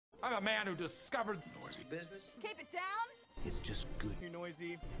I'm a man who discovered noisy business. Keep it down. It's just good You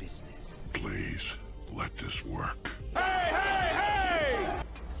noisy business. Please, let this work. Hey!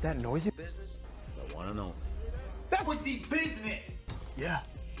 Is that noisy business? I want to know. That was the business! Yeah.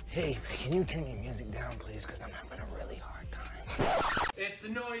 Hey, can you turn your music down, please? Because I'm having a really hard time. It's the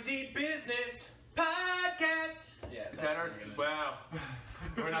Noisy Business Podcast. Yeah, is that our... Wow.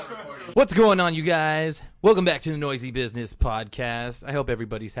 We're not recording. What's going on, you guys? Welcome back to the Noisy Business Podcast. I hope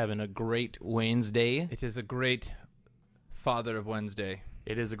everybody's having a great Wednesday. It is a great Father of Wednesday.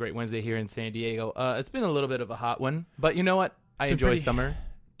 It is a great Wednesday here in San Diego. It's been a little bit of a hot one, but you know what? I enjoy summer.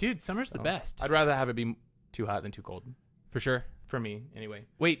 Dude, summer's the best. I'd rather have it be too hot than too cold. For sure. For me, anyway.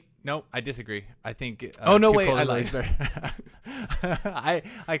 Wait, no, I disagree. I think oh, no, too wait, cold I is always lied. better.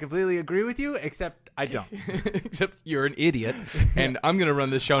 I completely agree with you, except I don't. Except you're an idiot, and I'm going to run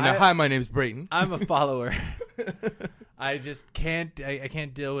this show now. Hi, my name's Brayton. I'm a follower. I just can't. I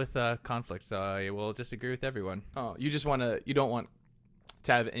can't deal with conflict, so I will just agree with everyone. Oh, you just want to. You don't want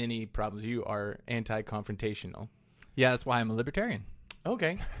to have any problems. You are anti-confrontational. Yeah, that's why I'm a libertarian.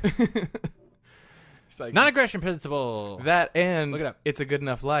 Okay. It's like Non-aggression principle. that, and Look it up. It's a good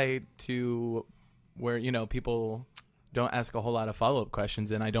enough light to where people don't ask a whole lot of follow-up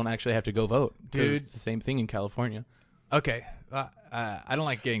questions, and I don't actually have to go vote. 'Cause Dude. it's the same thing in California. Okay, I don't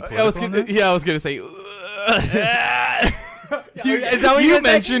like getting I political. was on gonna, this. yeah, I was gonna say. Is that what you you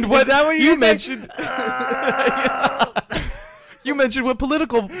mentioned? said? What Is that what you you mentioned? You mentioned what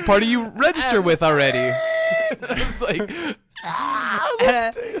political party you register with already. It's like.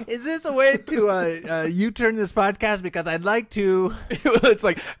 Is this a way to U-turn this podcast? Because I'd like to. It's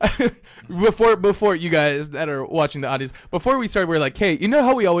like before you guys that are watching the audience, before we start, we're like, hey, you know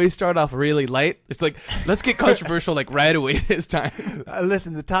how we always start off really light? It's like, let's get controversial like right away this time.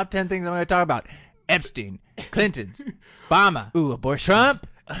 Listen, the top 10 things I'm going to talk about: Epstein, Clintons, Obama, Ooh, abortion, Trump,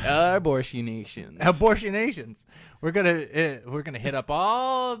 abortionations. abortionations. We're gonna hit up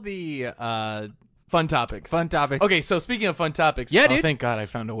all the Fun topics. fun topics. Okay, so speaking of fun topics, Yeah, oh, dude. thank God I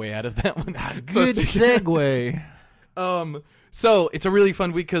found a way out of that one. Good segue. So it's a really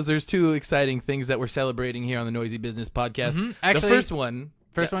fun week because there's two exciting things that we're celebrating here on the Noisy Business Podcast. Mhm. Actually, the first one,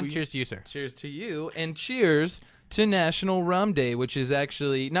 Cheers to you, sir. Cheers to you, and cheers to National Rum Day, which is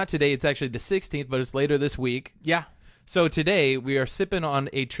actually not today. It's actually the 16th, but it's later this week. Yeah, So today we are sipping on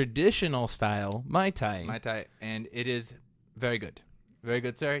a traditional style Mai Tai. Mai Tai, and it is very good. Very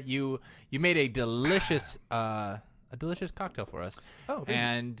good, sir. You made a delicious cocktail for us. Oh, thank you.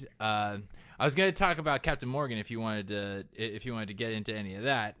 and I was going to talk about Captain Morgan if you wanted to get into any of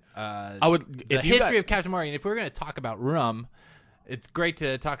that. I would. The If you history got- of Captain Morgan. If we're going to talk about rum, it's great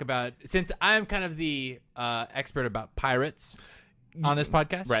to talk about, since I'm kind of the expert about pirates on this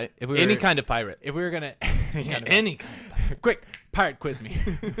podcast. right? If we Any were- kind of pirate. If we were gonna Any kind of quick pirate quiz me,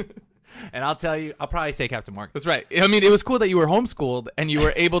 and I'll tell you, I'll probably say Captain Morgan. That's right. I mean, it was cool that you were homeschooled and you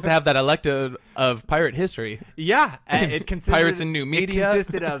were able to have that elective of pirate history. Yeah, and it consisted Pirates and New Media. It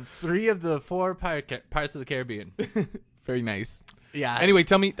consisted of 3 of the 4 Pirates of the Caribbean. Very nice. Yeah. Anyway,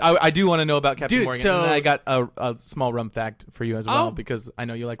 tell me. I do want to know about Captain Dude, Morgan. so- And I got a small rum fact for you as well Oh. because I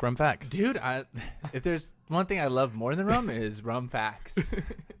know you like rum facts. Dude, if there's one thing I love more than rum is rum facts.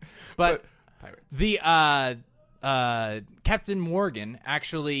 But Pirates. the Captain Morgan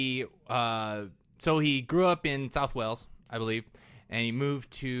actually, so he grew up in South Wales, I believe, and he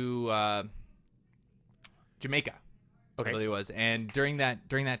moved to Jamaica. Okay. I believe it was, and during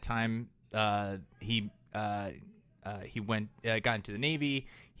that time, he went got into the Navy.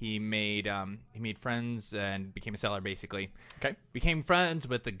 He made friends and became a sailor, basically. Okay. Became friends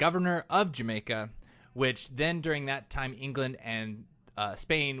with the governor of Jamaica, which then during that time England and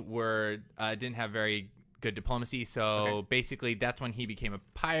Spain didn't have very good diplomacy. So basically, that's when he became a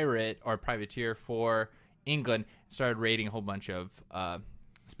pirate or privateer for England. Started raiding a whole bunch of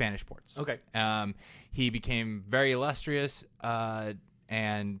Spanish ports. Okay. He became very illustrious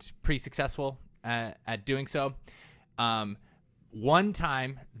and pretty successful at doing so. One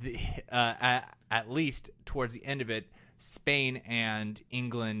time, at least towards the end of it, Spain and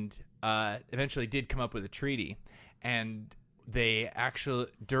England eventually did come up with a treaty, and they actually,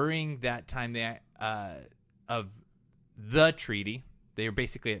 during that time of the treaty, they were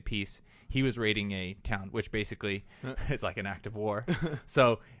basically at peace. He was raiding a town, which basically is like an act of war.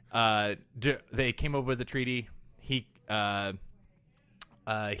 So they came up with a treaty. He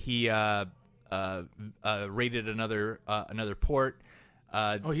raided another port.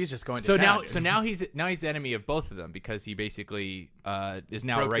 He's just going to So town, now dude. he's the enemy of both of them because he basically is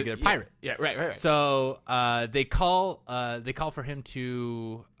now Broke a the- regular yeah. pirate. Yeah, right. So they call for him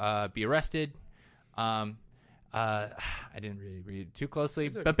to be arrested. I didn't really read it too closely,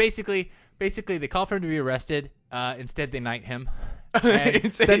 but basically they call for him to be arrested. Instead, they knight him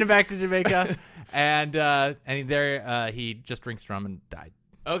and send him back to Jamaica, and there he just drinks rum and died.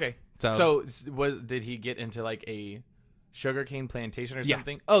 Okay. So did he get into like a sugarcane plantation or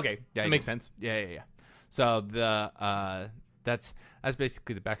something? Okay, that makes sense. Yeah. So that's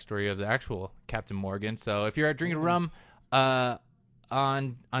basically the backstory of the actual Captain Morgan. So if you're out drinking rum,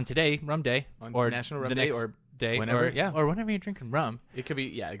 on today, Rum Day, or National Rum Day, or day, whenever, or whenever you're drinking rum, it could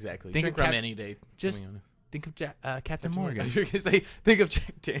be exactly. Think Drink of rum any day. Just think of Captain Morgan. You're gonna say think of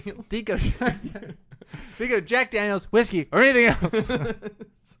Jack Daniels. Think of Jack Daniels whiskey or anything else.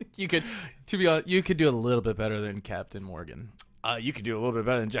 You could, to be honest, you could do a little bit better than Captain Morgan. You could do a little bit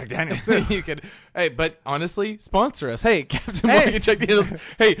better than Jack Daniels. You could. Hey, but honestly, sponsor us. Hey, Captain Morgan, Jack Daniels.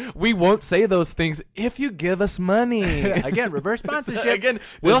 Hey, we won't say those things if you give us money. Again, reverse sponsorship. Again,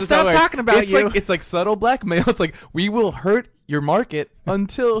 we'll stop talking about you. It's like subtle blackmail. It's like we will hurt your market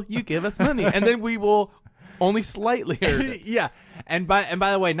until you give us money, and then we will only slightly hurt it. Yeah. And by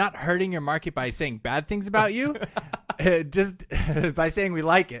the way, not hurting your market by saying bad things about you, just by saying we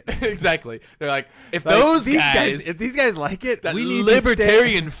like it. Exactly. They're like, if these guys like it, that we need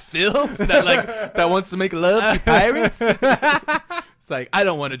libertarian Phil that wants to make love to pirates. It's like, I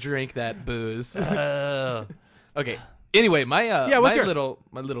don't want to drink that booze. Okay. Anyway, what's yours?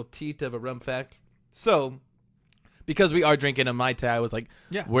 my little teat of a rum fact. So, because we are drinking a Mai Tai, I was like,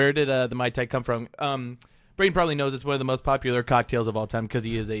 where did the Mai Tai come from? Braden probably knows it's one of the most popular cocktails of all time because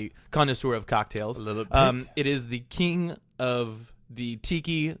he is a connoisseur of cocktails. A little bit. It is the king of the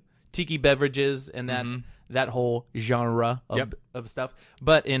tiki beverages and that whole genre of stuff.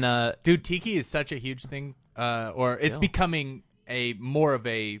 But in dude, tiki is such a huge thing, it's becoming more of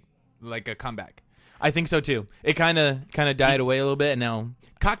a comeback. I think so too. It kind of died away a little bit, and now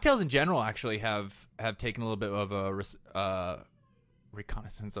cocktails in general actually have taken a little bit of a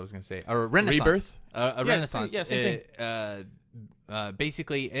reconnaissance. I was going to say a renaissance. Rebirth. A renaissance. Yeah, same thing.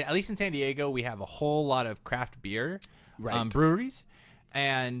 Basically, at least in San Diego, we have a whole lot of craft beer breweries,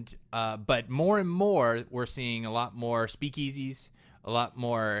 and but more and more we're seeing a lot more speakeasies, a lot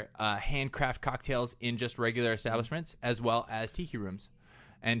more handcraft cocktails in just regular establishments, as well as tiki rooms.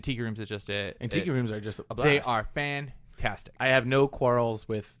 And tiki rooms is just tiki rooms are just a blast. They are fantastic. I have no quarrels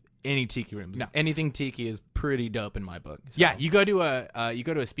with any tiki rooms. No. Anything tiki is pretty dope in my book. So. Yeah, you go to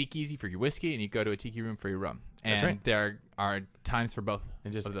a speakeasy for your whiskey, and you go to a tiki room for your rum. And that's right. There are times for both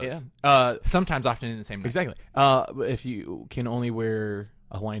of those. Yeah. Sometimes, often in the same night. Exactly. If you can only wear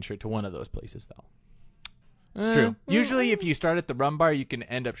a Hawaiian shirt to one of those places, though. It's true. Usually, if you start at the rum bar, you can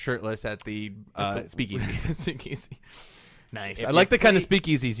end up shirtless at the speakeasy. Speakeasy. Nice. I like the kind of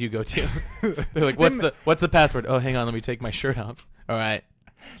speakeasies you go to. They're like, what's the password? Oh, hang on, let me take my shirt off. All right.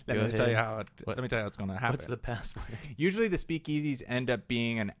 Let me tell you how it's going to happen. What's the password? Usually the speakeasies end up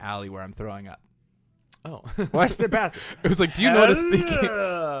being an alley where I'm throwing up. Oh. What's the password? It was like, do you know what a speakeasy?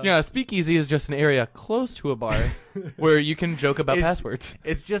 Yeah, a speakeasy is just an area close to a bar where you can joke about passwords.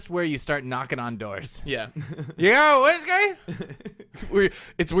 It's just where you start knocking on doors. Yeah. You got a whiskey?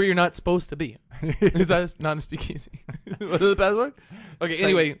 It's where you're not supposed to be. Is that not a speakeasy? What is the password? Okay,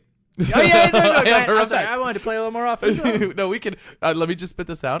 anyway. Oh yeah, no, sorry, I wanted to play a little more often. No, we can. Let me just spit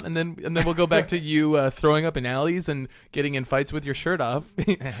this out, and then we'll go back to you throwing up in alleys and getting in fights with your shirt off.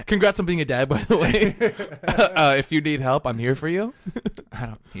 Congrats on being a dad, by the way. If you need help, I'm here for you. I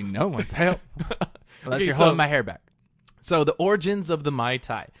don't need no one's help. Unless you're holding my hair back. So the origins of the Mai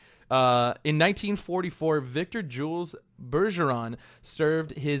Tai. In 1944, Victor Jules Bergeron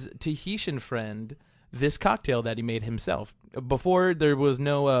served his Tahitian friend this cocktail that he made himself. Before, there was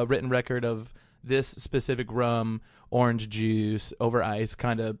no written record of this specific rum, orange juice, over ice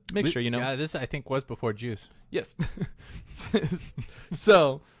kind of mixture, you know? Yeah, this, I think, was before juice. Yes.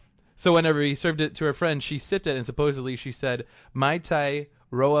 So whenever he served it to her friend, she sipped it, and supposedly she said, Mai Tai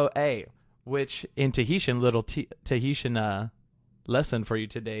Roa A, which in Tahitian, little Tahitian lesson for you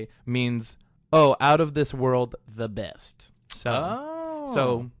today, means, out of this world, the best.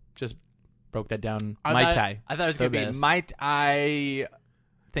 So just broke that down. Mai Tai. I thought it was going to be, might I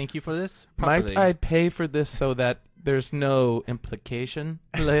thank you for this? Might I pay for this so that there's no implication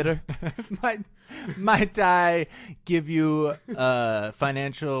later? Might I give you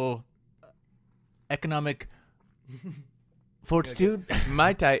financial, economic fortitude?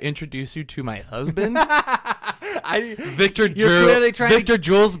 Might I introduce you to my husband? Victor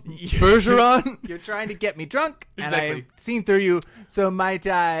Jules Bergeron. You're trying to get me drunk, exactly. And I've seen through you. So might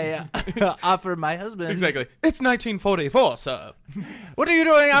I offer my husband? Exactly. It's 1944, sir. What are you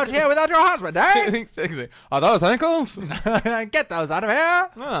doing out here without your husband, eh? Exactly. Are those ankles? Get those out of here.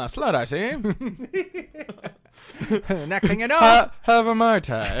 Slut, I see. Next thing you know, Have a Mai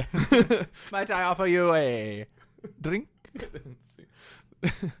Tai. might I offer you a drink?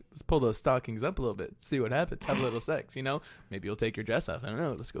 Let's pull those stockings up a little bit. See what happens. Have a little sex, you know? Maybe you'll take your dress off. I don't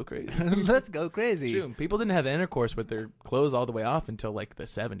know. Let's go crazy. Let's go crazy. Shoot, people didn't have intercourse with their clothes all the way off until like the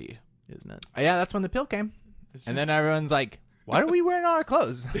 70s. Isn't it? Yeah, that's when the pill came. And then everyone's like, why are we wearing all our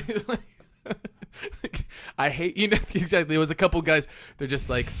clothes? I hate, you know, exactly. It was a couple guys, they're just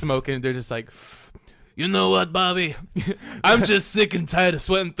like smoking. They're just like, you know what, Bobby? I'm just sick and tired of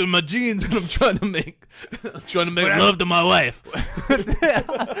sweating through my jeans and I'm trying to make love to my wife.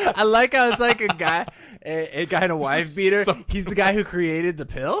 I like how it's like a guy in a wife beater. He's the guy who created the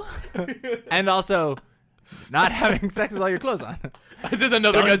pill. And also not having sex with all your clothes on. Just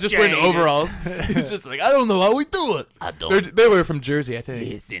another guy just wearing overalls. He's just like, I don't know how we do it. They were from Jersey, I think.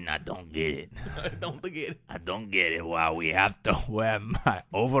 Listen, I don't get it. I don't get it. I don't get it why we have to wear my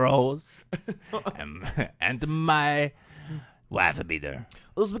overalls and my wife beater.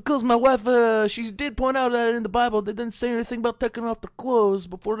 It was because my wife, she did point out that in the Bible they didn't say anything about taking off their clothes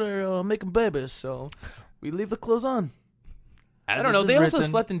before they're making babies, so we leave the clothes on. I don't know. They also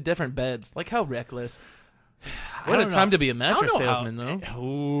slept in different beds. Like, how reckless. What a time to be a mattress salesman, though.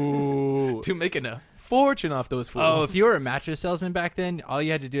 Ooh. To making a fortune off those fools. Oh, if you were a mattress salesman back then, all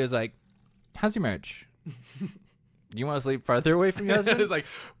you had to do is like, how's your marriage? You want to sleep farther away from your husband? It's like,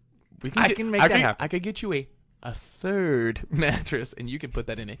 I can make that happen. I could get you a third mattress, and you can put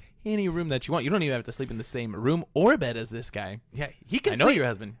that in any room that you want. You don't even have to sleep in the same room or bed as this guy. Yeah, he can. I know your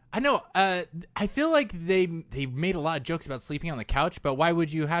husband. I know. I feel like they made a lot of jokes about sleeping on the couch, but why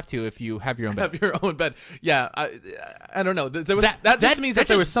would you have to if you have your own bed? Have your own bed. Yeah, I don't know. There was that just means that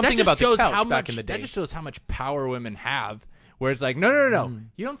there was something about the couch back in the day. That just shows how much power women have. Where it's like, no.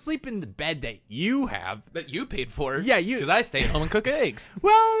 You don't sleep in the bed that you have. That you paid for. Yeah, you. Because I stay home and cook eggs.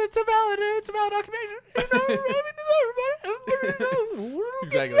 Well, it's a valid occupation.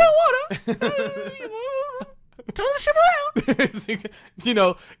 Exactly. No water. Turn the ship around. You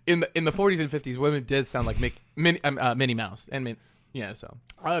know, in the 40s and 50s, women did sound like Minnie Mouse and yeah. So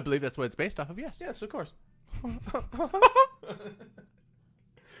I believe that's what it's based off of. yes, of course.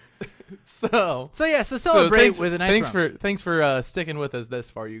 So celebrate with a nice rum. Thanks for sticking with us this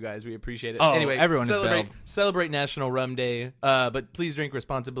far, you guys. We appreciate it. Oh, anyway, everyone is celebrate National Rum Day. But please drink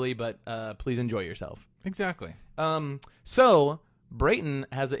responsibly. But please enjoy yourself. Exactly. So Brayton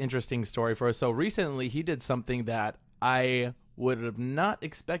has an interesting story for us. So recently, he did something that I would have not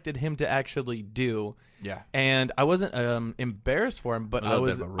expected him to actually do. Yeah. And I wasn't embarrassed for him, but I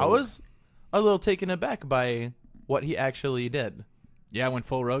was a little taken aback by what he actually did. Yeah, I went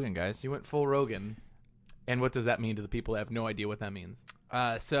full Rogan, guys. He went full Rogan. And what does that mean to the people that have no idea what that means?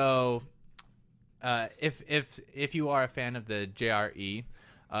 If you are a fan of the JRE,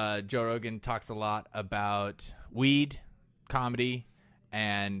 Joe Rogan talks a lot about weed, comedy,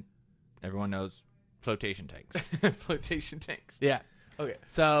 and everyone knows flotation tanks. Flotation tanks. Yeah. Okay.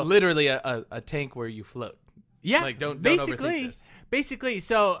 So literally a tank where you float. Yeah. Like don't overthink this. Basically,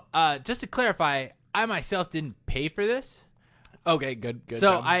 so just to clarify, I myself didn't pay for this. Okay, good.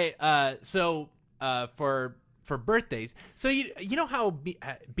 So for birthdays, so you know how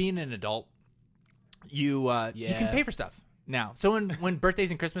being an adult, you can pay for stuff now. So when birthdays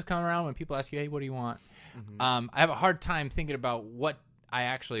and Christmas come around, when people ask you, hey, what do you want? Mm-hmm. I have a hard time thinking about what I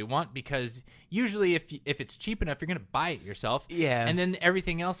actually want, because usually if it's cheap enough, you're gonna buy it yourself. Yeah, and then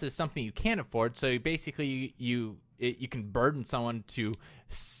everything else is something you can't afford. So basically, you can burden someone to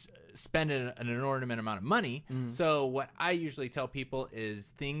spend an inordinate amount of money. So what I usually tell people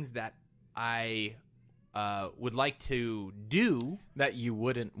is things that I would like to do that you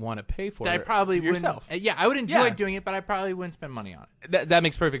wouldn't want to pay for. That I probably yourself. Yeah, I would enjoy doing it, but I probably wouldn't spend money on it. That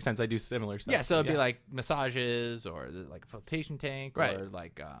makes perfect sense. I do similar stuff. Yeah, so it'd be like massages, or like a flotation tank, or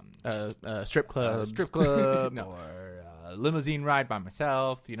like strip club, no. Or a limousine ride by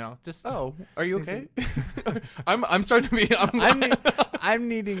myself. You know, just are you okay? I'm starting to be. I'm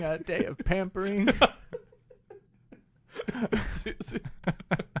needing a day of pampering.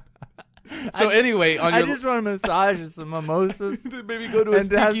 So anyway, I just want a massage and some mimosas. Maybe go to a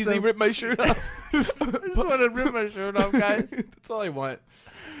speakeasy, rip my shirt off. I just want to rip my shirt off, guys. That's all I want.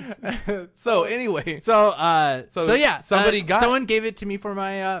 So anyway, so yeah, someone gave it to me for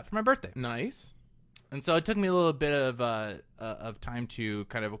my birthday. Nice. And so it took me a little bit of time to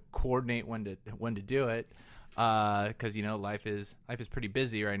kind of coordinate when to do it, because life is pretty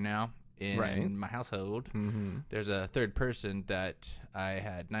busy right now in my household. Mm-hmm. There's a third person that I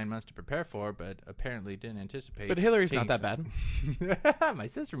had 9 months to prepare for, but apparently didn't anticipate. But Hillary's not that bad. My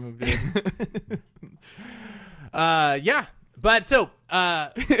sister moved in. Yeah, But so,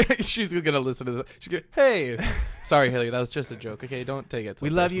 She's gonna listen to this. She's gonna, hey, sorry, Haley, that was just a joke. Okay, don't take it. So we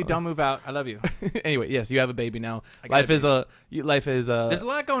love you. personal. Don't move out. I love you. Anyway, yes, you have a baby now. got a Life is There's a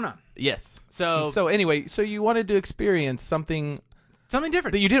lot going on. yes. So Anyway, so you wanted to experience something something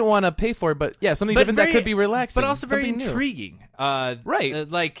different. that you didn't want to pay for, but yeah, something different that could be relaxing, but also very something new. intriguing. Right.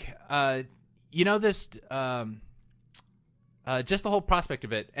 This just the whole prospect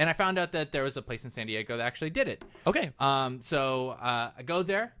of it. And I found out that there was a place in San Diego that actually did it. Okay. So I go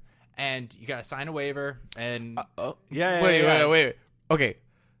there, and you gotta sign a waiver, and Wait. Okay,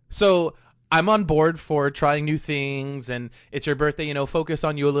 so I'm on board for trying new things, and it's your birthday. Focus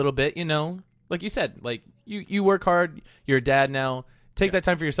on you a little bit. Like you said, like you work hard. You're a dad now. Take that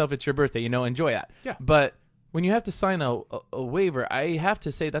time for yourself. It's your birthday. Enjoy that. Yeah. But when you have to sign a waiver, I have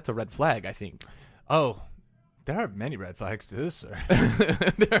to say that's a red flag. I think. Oh, there are many red flags to this, sir.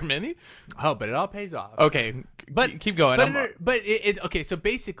 There are many. Oh, but it all pays off. Okay, But keep going. Okay. So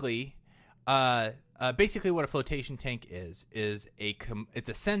basically, what a flotation tank is it's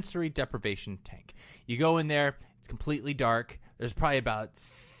a sensory deprivation tank. You go in there, it's completely dark. There's probably about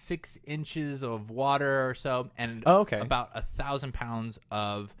 6 inches of water or so, and about 1,000 pounds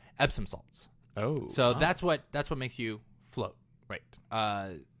of Epsom salts. Oh, So that's what makes you float. right.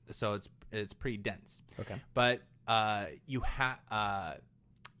 So it's pretty dense. Okay. But you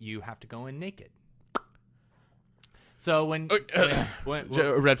have to go in naked. So when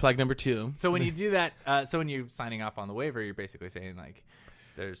Red flag number 2. so when you do that, so when you're signing off on the waiver, you're basically saying like,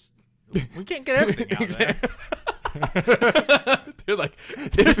 we can't get everything out there. They're like,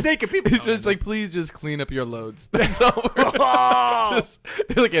 There's naked people. it's just like, please just clean up your loads. That's all.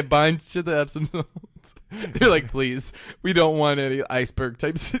 They're like, it binds to the Epsom salts. They're like, please, we don't want any iceberg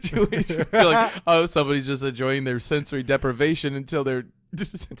type situation. They're like, oh, somebody's just enjoying their sensory deprivation until they're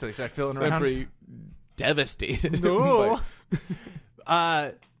until they start feeling sensory devastated. No.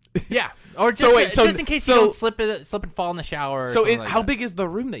 Yeah. Or just, just in case you so- don't slip and fall in the shower. Or So, something like how that. big is the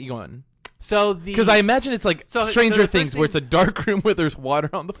room that you go in? So Because I imagine it's like So Stranger the first Things, where it's a dark room where there's water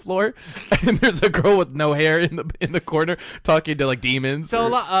on the floor, and there's a girl with no hair in the corner talking to like demons. So or-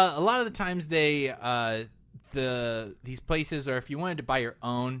 a lot of the times these places, or if you wanted to buy your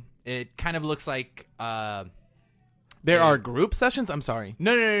own, it kind of looks like there are group sessions. I'm sorry.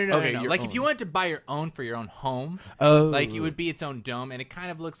 no. Okay, your Like own. if you wanted to buy your own for your own home, Oh, like it would be its own dome, and it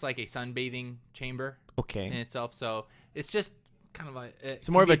kind of looks like a sunbathing chamber in okay. itself. So it's just kind of like It's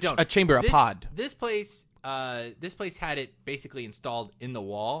more of a chamber, a pod. This place had it basically installed in the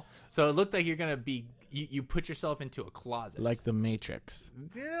wall, so it looked like you're gonna be. You put yourself into a closet, Like the Matrix.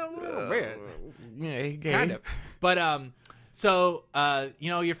 yeah, a little bit. Yeah, okay. Kind of. But so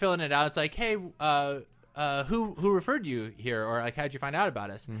you're filling it out. It's like, hey, who referred you here, or like, how'd you find out about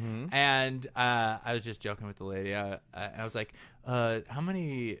us? Mm-hmm. And I was just joking with the lady. I was like, how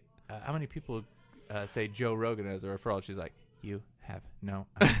many people say Joe Rogan as a referral? She's like, you have no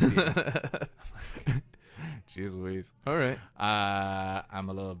idea. Jeez Louise. All right. I'm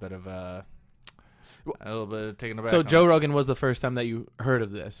a little bit taken aback. So on Joe it. Rogan was the first time that you heard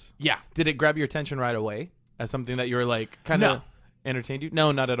of this. Yeah. Did it grab your attention right away as something that you were like kind of No. entertained you?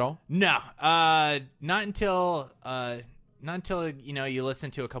 No, not at all. No, not until you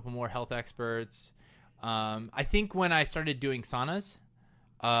listen to a couple more health experts. I think when I started doing saunas,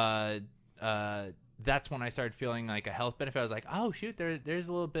 that's when I started feeling like a health benefit. I was like, oh shoot, there's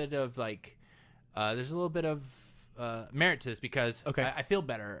a little bit of merit to this, because Okay. I feel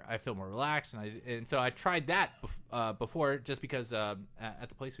better. I feel more relaxed, and so I tried that before, just because at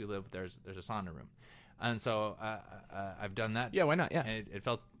the place we live there's a sauna room, and so I've done that. Yeah, why not? Yeah. And it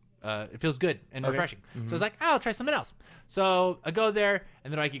feels good and Okay. refreshing. So I was like, I'll try something else. So I go there,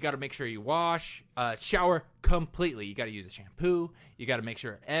 and they're like, you got to make sure you wash, shower completely. You got to use a shampoo. You got to make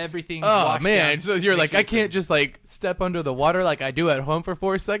sure everything's Oh washed man, down. so you're Make like, sure I you're clean. can't just like step under the water like I do at home for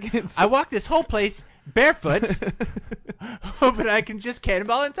 4 seconds. I walk this whole place barefoot, hoping I can just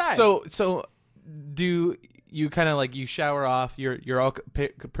cannonball in time. So do you kind of like, you shower off, you're all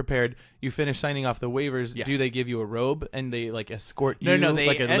prepared, you finish signing off the waivers, Yeah. do they give you a robe and they like escort you? No, they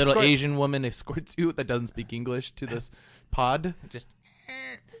like a little escort- Asian woman escorts you that doesn't speak English to this pod? just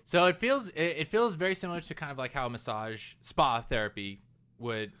so it feels very similar to kind of like how massage spa therapy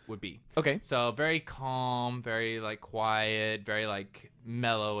would be. Okay. So very calm, very like quiet, very like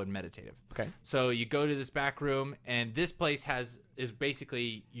mellow and meditative. Okay. So you go to this back room, and this place is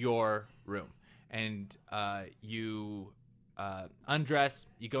basically your room, and you undress,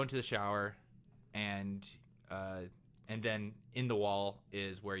 you go into the shower, and then in the wall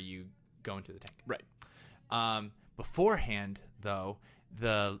is where you go into the tank. Right. Beforehand, though,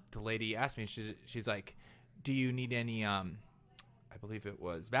 the lady asked me, she's like, do you need any I believe it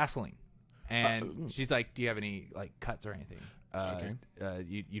was Vaseline, and she's like, "Do you have any like cuts or anything? Okay.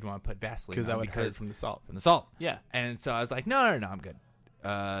 You'd want to put Vaseline Because that on would hurt from the salt. from the salt." Yeah. And so I was like, "No, I'm good.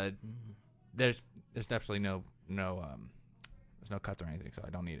 There's absolutely no there's no cuts or anything, so I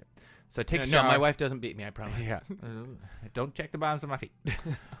don't need it." So I take a No, shower. my wife doesn't beat me, I promise. Yeah. Don't check the bottoms of my feet.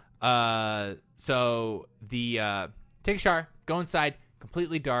 So the take a shower, go inside,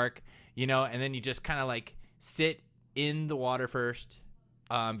 completely dark, and then you just kind of like sit in the water first,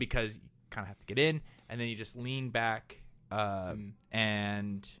 because you kind of have to get in, and then you just lean back,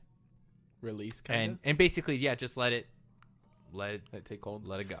 and Release, kind of? and basically, yeah, just let it take hold.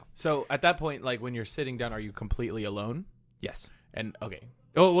 let it go. So at that point, like when you're sitting down, are you completely alone? Yes. And okay,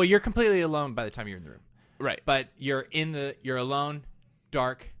 Oh well, you're completely alone by the time you're in the room. right. But you're alone,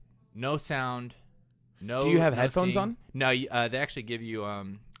 dark, no sound, no. Do you have no headphones seeing. on? No, they actually give you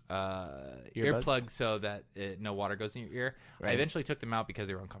Earbuds? earplugs so that no water goes in your ear. I Right. eventually took them out because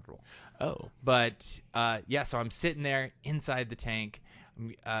they were uncomfortable. Oh, But yeah, so I'm sitting there inside the tank.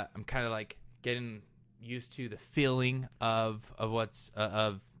 I'm kind of like getting used to the feeling of what's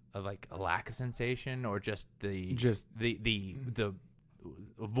of like a lack of sensation or just the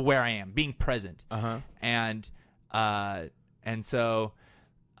where I am, being present. And so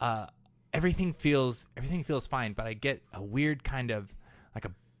everything feels fine, but I get a weird kind of like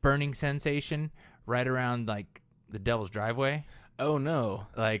a burning sensation right around like the Devil's Driveway. oh no,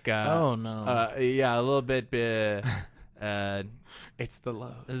 Like oh no, yeah, a little bit it's the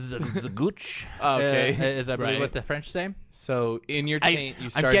love. Zagooch. Okay. Is I believe Right. what the French say. So in your taint, you I'm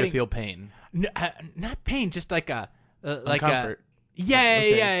start to getting- feel pain. Not pain, just like a like Uncomfort.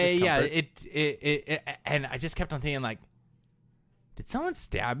 yeah. discomfort. It and I just kept on thinking like, did someone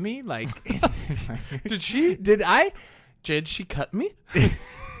stab me? Like, Did she? Did I? Did she cut me?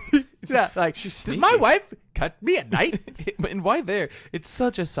 Yeah, like, She's does my sneaky. wife cut me at night? And why there? It's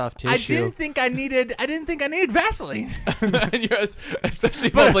such a soft I tissue. didn't think I needed Vaseline. And you're, especially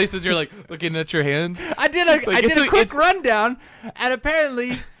in places you're like looking at your hands. I did like, I did it's a a- quick it's- rundown, and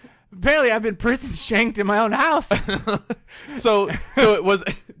apparently I've been prison shanked in my own house. So it was.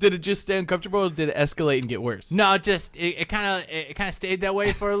 Did it just stay uncomfortable, or did it escalate and get worse? No, just it kind of stayed that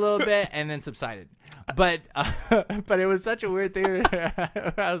way for a little bit and then subsided. But it was such a weird thing.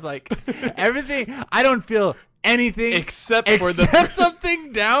 Where I was like, everything. I don't feel anything Except for except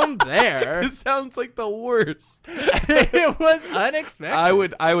something down there. It sounds like the worst. It was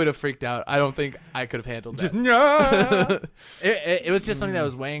unexpected. I would have freaked out. I don't think I could have handled that. Just no. It was just something that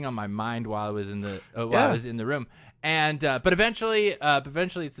was weighing on my mind while I was in the I was in the room. And but eventually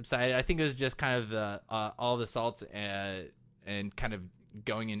it subsided. I think it was just kind of the all the salts and kind of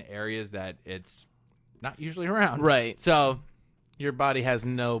going in areas that it's not usually around. Right. So Your body has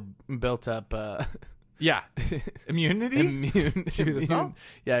no built up yeah, immunity. to the salt?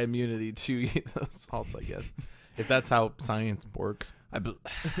 Yeah, immunity to those salts, I guess. If that's how science works.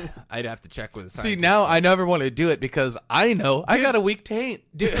 I'd have to check with. See, now I never want to do it because I know I got a weak taint.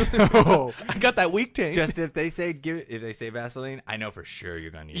 Oh. I got that weak taint. Just if they say Vaseline, I know for sure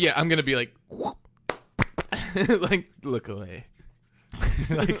you're gonna need. Yeah, I'm gonna be like, like look away.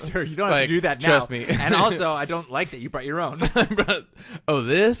 Like, sir, you don't have Like, to do that now. trust me. And also, I don't like that you brought your own. Oh,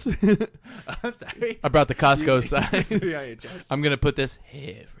 this? I'm sorry. I brought the Costco size. Yeah, your chest. I'm gonna put this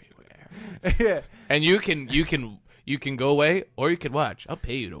everywhere, Yeah. and you can go away or you can watch. I'll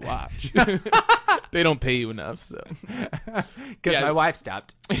pay you to watch. They don't pay you enough, so Because Yeah. my wife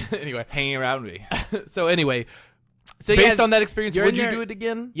stopped anyway. hanging around me. So anyway, So based yeah, on that experience, you're would in you there- do it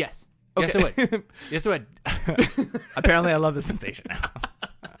again? Yes. Okay. Yes, I would. Yes, I would. Apparently, I love the sensation now.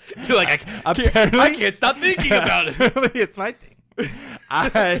 You're like, I can't stop thinking about it. It's my thing.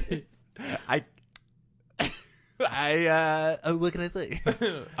 What can I say?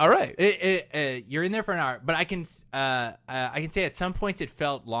 All right. You're in there for an hour, but I can say at some points it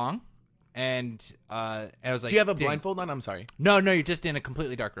felt long, and I was like, Do you have a "Dang." blindfold on? I'm sorry. No, you're just in a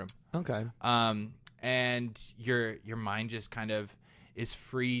completely dark room. Okay. And your mind just kind of is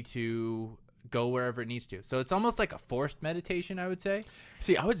free to go wherever it needs to. So it's almost like a forced meditation, I would say.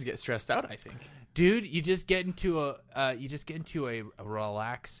 See, I would just get stressed out, I think. Dude, you just get into a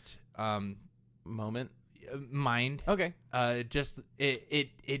relaxed Moment. mind. Okay. Just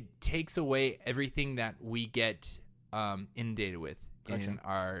it takes away everything that we get inundated with in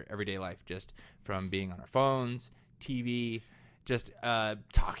our everyday life, just from being on our phones, TV, just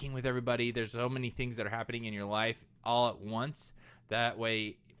talking with everybody. There's so many things that are happening in your life all at once. That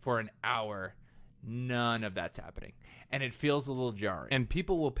way, for an hour, none of that's happening, and it feels a little jarring. And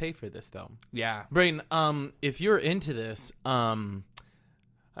people will pay for this, though. Yeah, Brain, if you're into this, I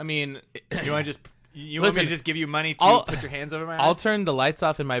mean, you want to just You want me Listen, to just give you money to I'll- put your hands over my eyes? I'll turn the lights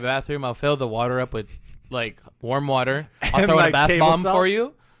off in my bathroom. I'll fill the water up with like warm water. I'll And, throw in a like, bath table bomb salt? for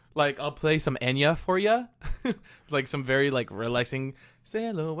you. Like I'll play some Enya for you, like some very like relaxing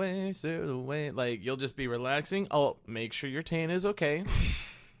sail away, sail away. Like you'll just be relaxing. I'll make sure your tan is okay.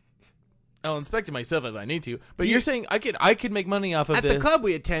 I'll inspect it myself if I need to. But you're saying I could make money off of At this. the club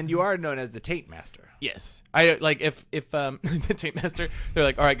we attend, you are known as the tape master. Yes, I like if the tape master. They're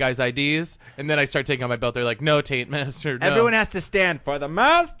like, all right, guys, IDs, and then I start taking on my belt. They're like, no, tape master. No. Everyone has to stand for the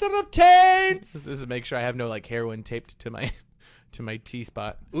master of taints. This is to make sure I have no like heroin taped to my T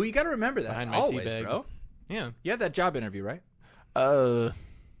spot Ooh, you got to remember that behind my always, tea bag. bro. Yeah. You had that job interview, right? Oh,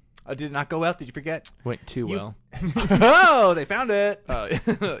 did it not go well? Did you forget? went too well. Oh, they found it. Oh,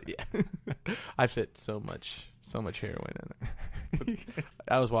 yeah. I fit so much heroin in it.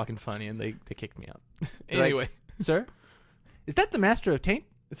 I was walking funny, and they kicked me out. Anyway, Sir, is that the master of taint?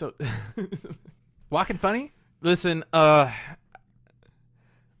 so Walking funny? listen, I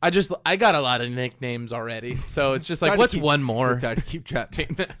got a lot of nicknames already, so it's just like, Hard to what's keep- one more? It's hard to keep track.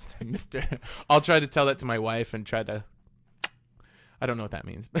 Tape master. Mister. I'll try to tell that to my wife and try to. I don't know what that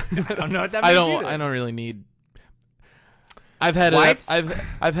means. I don't know what that I means don't. either. I don't really need. I've had Wives? it.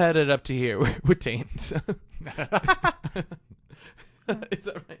 I've had it up to here with taints. Is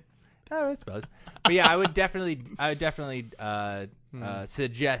that right? Oh, I suppose. But yeah, I would definitely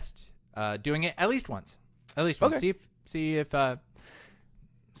suggest doing it at least once. At least once. Okay. See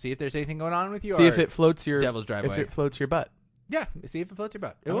if there's anything going on with you. See or if it floats your Devil's Driveway. If it floats your butt, Yeah, see if it floats your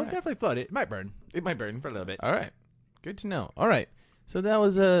butt. It All will right. definitely float. It might burn it might burn for a little bit. All right, good to know. All right, so that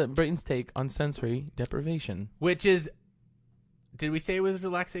was Brayton's take on sensory deprivation. Which is, did we say it was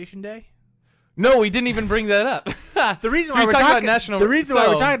relaxation day? No, we didn't even bring that up. The reason So why we we're talked talking about national. the reason why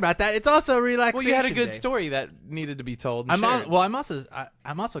we're so- talking about that, it's also relaxation. Well, you had a good day. story that needed to be told. and I'm shared.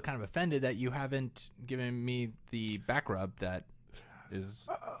 I'm also kind of offended that you haven't given me the back rub that is.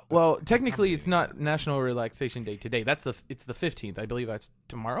 Well, technically, it's not National Relaxation Day today. It's the 15th. I believe that's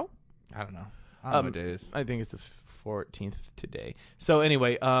tomorrow. I don't know. I don't know what it is. I think it's the 14th today. So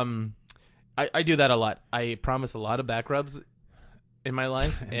anyway, I do that a lot. I promise a lot of back rubs in my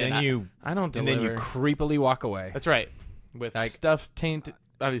life, and then I don't and deliver. then you creepily walk away. That's right. With Like- stuff taped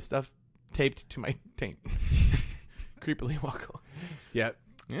to my taint. Creepily walk away. Yep,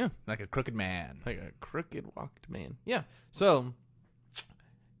 Yeah, like a crooked man. like a crooked walked man. Yeah.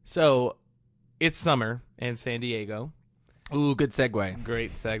 So it's summer in San Diego. Ooh, good segue.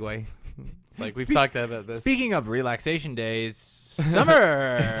 Great segue. It's like we've talked about this. Speaking of relaxation days,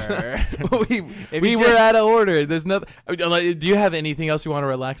 summer. we If we you were just- out of order. There's nothing. Do you have anything else you want to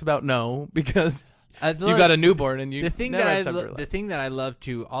relax about? No, because you've got a newborn and you. the thing never that have time to the relax. thing that I love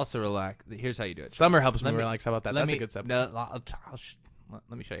to also relax. Here's how you do it. Summer helps me Let me- relax. How about that? Let That's me, a good subject. no,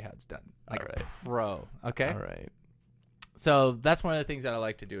 let me show you how it's done. Like All a right. pro. Okay. All right. So that's one of the things that I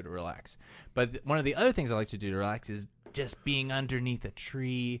like to do to relax. But one of the other things I like to do to relax is just being underneath a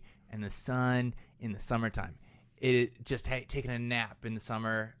tree in the sun in the summertime. It just taking a nap in the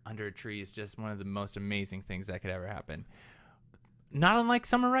summer under a tree is just one of the most amazing things that could ever happen. Not unlike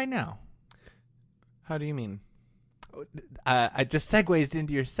summer right now. How do you mean? I just segues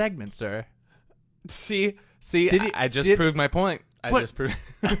into your segment, sir. See, Did he- I just did- proved my point. I What? just proved.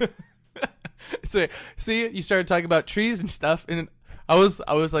 So, see, you started talking about trees and stuff, and I was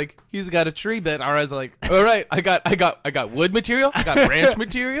like, he's got a tree bed. I was like, all right, I got wood material, I got branch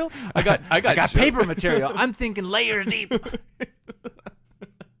material, I got I got paper material. I'm thinking layers deep.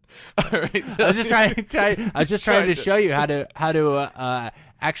 All right, so I was just trying to to- show you how to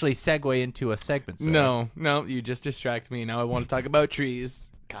actually segue into a segment. Sir. No, you just distract me. Now I want to talk about trees.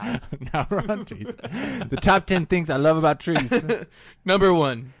 God. Now we're on trees. The top 10 things I love about trees. Number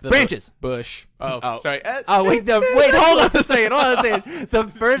 1, the Branches. bush. Oh, sorry. Oh wait, hold on a second. The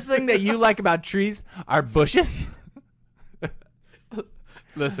first thing that you like about trees are bushes.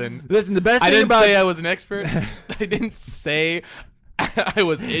 Listen, Listen, the best I thing didn't about say I was an expert. I didn't say I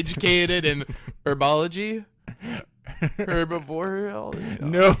was educated in herbology. Herbivore.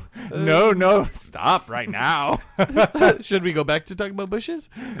 no, stop right now. Should we go back to talking about bushes?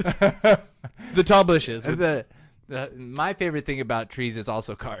 The tall bushes. My favorite thing about trees is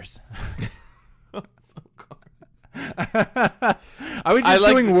also cars. Are we just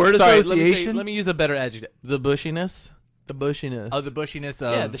doing word association? Let me use a better adjective. The bushiness. The bushiness. Oh, the bushiness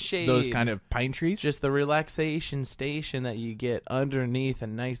of Yeah, the shade. those kind of pine trees. Just the relaxation station that you get underneath a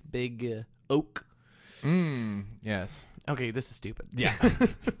nice big oak. Yes. Okay, this is stupid. Yeah.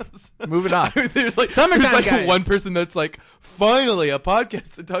 Moving on. There's like Summertime, guys. one person that's like, finally a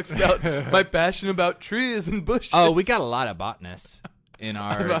podcast that talks about my passion about trees and bushes. Oh, we got a lot of botanists in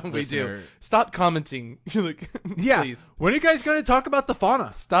our We do. listener- Stop commenting. You're like, Yeah. please When are you guys going to talk about the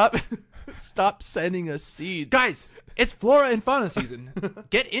fauna? stop sending us seeds. Guys, it's flora and fauna season.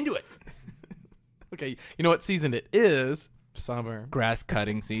 Get into it. Okay, you know what season it is? Summer. Grass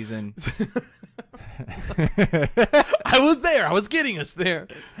cutting season. I was there. I was getting us there.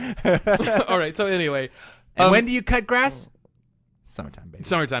 All right. So anyway, And when do you cut grass? Summertime, baby.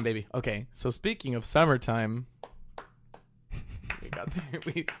 summertime, baby. Okay. So speaking of summertime, we got there.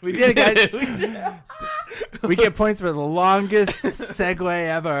 We did it, guys. We did. We get points for the longest segue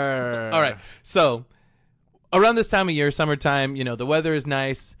ever. All right. So around this time of year, summertime, you know, the weather is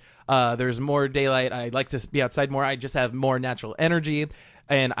nice. There's more daylight. I like to be outside more. I just have more natural energy,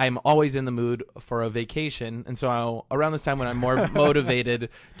 and I'm always in the mood for a vacation. And so around this time when I'm more motivated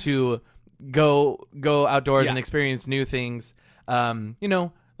to go outdoors and experience new things, you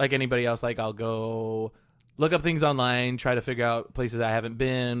know, like anybody else, like I'll go look up things online, try to figure out places I haven't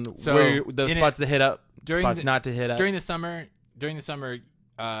been, So, where the spots to hit up, spots the- not to hit up. During the summer,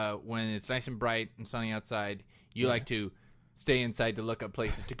 when it's nice and bright and sunny outside, you like to stay inside to look up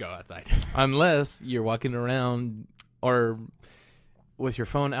places to go outside. Unless you're walking around or with your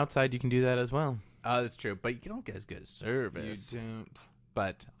phone outside, you can do that as well. Oh, that's true, but you don't get as good service. don't.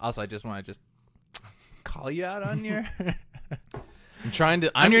 But also, I just want to call you out on your I'm trying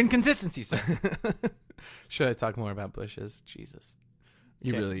to. on your inconsistency, sir. Should I talk more about bushes? Jesus.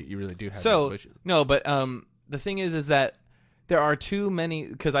 You Okay. really do have So those bushes. no, but the thing is that there are too many.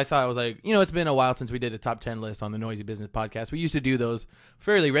 Because I thought I was like, you know, it's been a while since we did a top 10 list on the Noisy Business podcast. We used to do those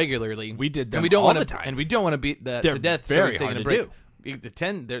fairly regularly. We did them and we don't all want the to, time. and we don't want to beat that They're to death. so very we're taking hard a to break. do.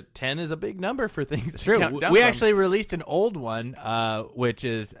 The 10 is a big number for things. It's to true. count down We from. actually released an old one, which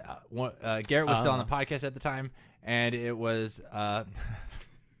is Garrett was still on the podcast at the time, and it was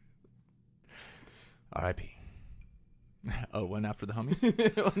R.I.P. Oh, one out for the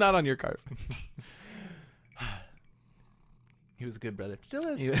homies. Well, not on your card. He was a good brother. Still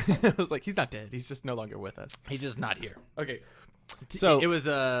is. I was like, he's not dead. He's just no longer with us. He's just not here. Okay. So So it was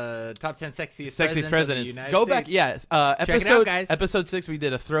top 10 sexiest sexiest presidents. Of the United Go back, States. yeah. Check it Episode out, guys. episode 6, we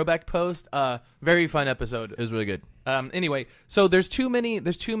did a throwback post. Very fun episode. It was really good. Anyway, so there's too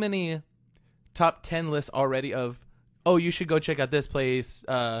many top 10 lists already of, oh, you should go check out this place.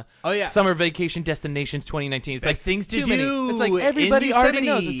 Oh, yeah. Summer vacation destinations 2019. It's Best like things to too many. do It's like in everybody already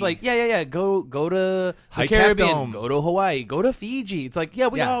Yosemite. knows. It's like yeah. Go to the Hike Caribbean. Half Dome. Go to Hawaii. Go to Fiji. It's like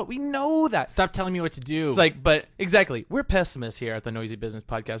we know that. Stop telling me what to do. It's like, but exactly, we're pessimists here at the Noisy Business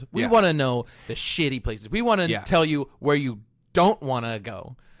Podcast. We Yeah. want to know the shitty places. We want to Yeah. tell you where you don't want to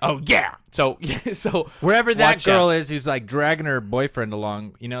go. oh, yeah. So, so Wherever that watch girl out. is who's like dragging her boyfriend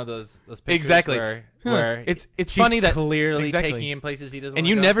along, you know those pictures Exactly. where It's she's funny that clearly exactly. taking in places he doesn't. And wanna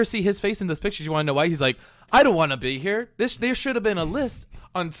you go. never see his face in those pictures. You want to know why? He's like, I don't want to be here. There should have been a list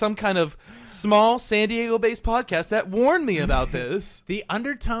on some kind of small San Diego-based podcast that warned me about this. the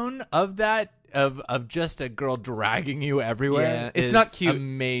undertone of that of just a girl dragging you everywhere. It's is not cute.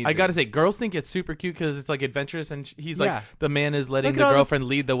 Amazing. I gotta say, girls think it's super cute because it's like adventurous, and he's Yeah. like, the man is letting Look at the all the- girlfriend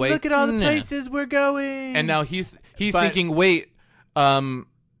lead the way. Look at all the Nah. places we're going. And now he's But- thinking, wait,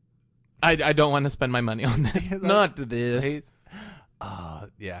 I don't want to spend my money on this. Not this.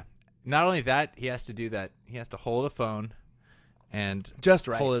 Yeah. Not only that, he has to do that. He has to hold a phone and Just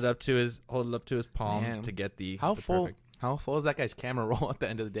right. hold it up to his palm Man. to get the How the full? perfect- How full is that guy's camera roll at the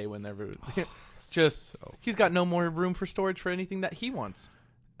end of the day? Whenever, just he's got no more room for storage for anything that he wants.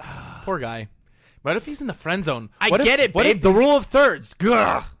 Poor guy. What if he's in the friend zone? I What if- get it, what babe. if The rule of thirds.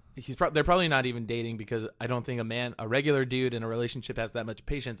 Gah. they're probably not even dating because I don't think a regular dude in a relationship has that much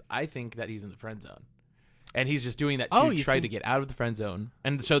patience. I think that he's in the friend zone. And he's just doing that to You try think- to get out of the friend zone.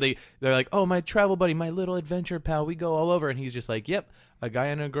 And so they're like, oh, my travel buddy, my little adventure pal, we go all over. And he's just like, yep, a guy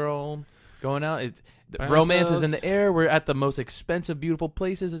and a girl going out. By Romance is in ourselves. the air. We're at the most expensive, beautiful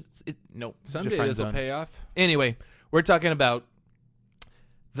places. No, Someday friend this will zone. pay off. Anyway, we're talking about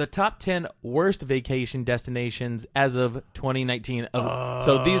the top 10 worst vacation destinations as of 2019.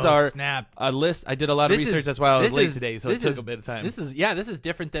 So these are snap. a list. I did a lot of This research. is- That's why I was this late is- today. So this it took is- a bit of time. This is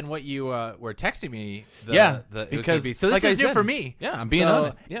different than what you were texting me. It was gonna because be. So this like I is new said, for me. Yeah, I'm being So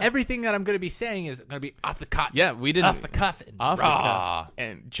honest. Yeah. Everything that I'm going to be saying is going to be off the cuff. Yeah, we didn't off the cuff. And off raw. the cuff,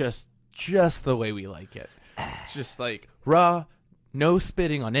 and just the way we like it. It's just like raw, no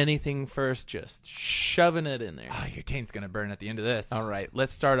spitting on anything first, just shoving it in there. Oh, your taint's going to burn at the end of this. All right,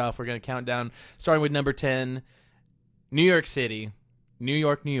 let's start off. We're going to count down, starting with number 10, New York City, New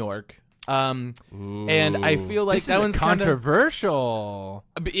York. And I feel like This that is one's controversial.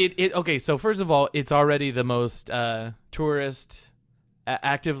 Okay, so first of all, it's already the most tourist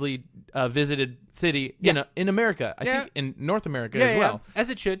actively visited city in America. I think in North America as well. As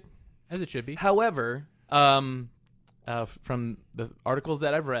it should be. However, from the articles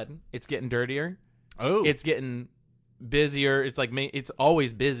that I've read, it's getting dirtier. Oh, It's getting busier. It's like it's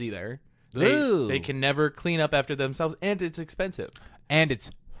always busy there. Ooh. They can never clean up after themselves, and it's expensive. and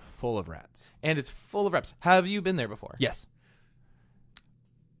it's full of rats. And it's full of reps. Have you been there before? Yes.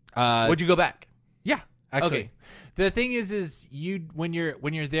 Would you go back? Yeah, actually. Okay. The thing is you when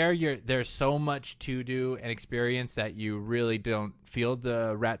you're there, there's so much to do and experience that you really don't feel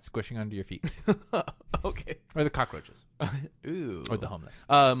the rats squishing under your feet Okay. or the cockroaches Ooh. or the homeless.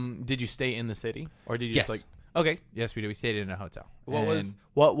 Did you stay in the city, or did you Yes. just Okay. Yes, we did. We stayed in a hotel.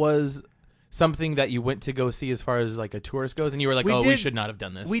 What was something that you went to go see as far as like a tourist goes, and you were like, We we did- should not have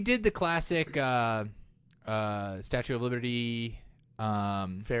done this? We did the classic Statue of Liberty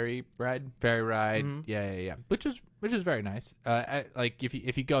ferry ride. ferry ride. Mhm. Yeah. Which is very nice. Like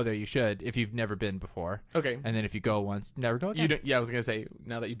if you go there, you should if you've never been before. Okay. And then if you go once, never go again. You don't, yeah, I was gonna say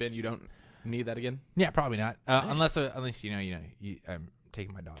now that you've been, you don't need that again. Yeah, probably not. Unless I'm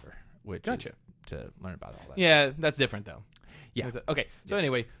taking my daughter, which Gotcha. is to learn about all that. Yeah, that's different though. Yeah. Okay. So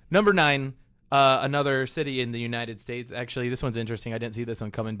anyway, number 9, another city in the United States. Actually, this one's interesting. I didn't see this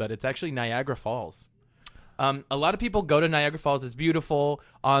one coming, but it's actually Niagara Falls. A lot of people go to Niagara Falls. It's beautiful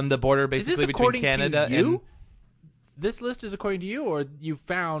on the border, basically between Canada to you? and. This list is according to you, or you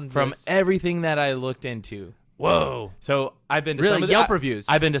found From this? everything that I looked into. Whoa. So I've been to Really? some of the Yelp reviews?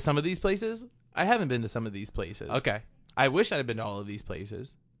 I've been to some of these places. I haven't been to some of these places. Okay. I wish I had been to all of these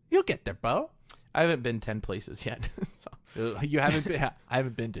places. You'll get there, bro. I haven't been 10 places yet. So You haven't been. I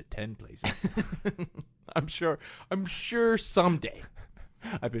haven't been to 10 places. I'm sure someday.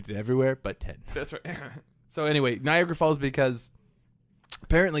 I've been to everywhere but 10. That's right. So anyway, Niagara Falls, because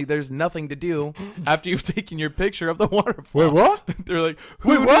apparently there's nothing to do after you've taken your picture of the waterfall. Wait, what? They're like,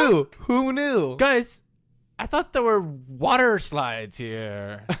 Wait, who what? knew? Who knew? Guys, I thought there were water slides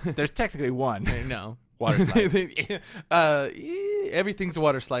here. There's technically one. No. Water slide. Everything's a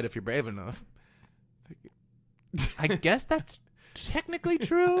water slide if you're brave enough. I guess that's technically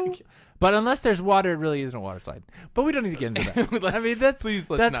true. But unless there's water, it really isn't a water slide. But we don't need to get into that. Let's- I mean, that's please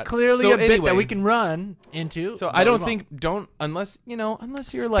let's that's not. clearly So a bit anyway. that we can run into. So but I we don't won't. think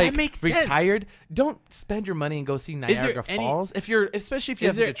unless you're like makes sense. retired, don't spend your money and go see there Niagara any- Falls. Especially if you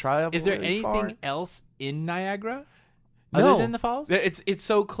Is have there to travel. Is there really anything far. else in Niagara No. other than the falls? It's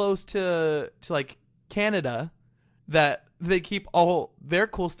so close to like Canada that they keep all their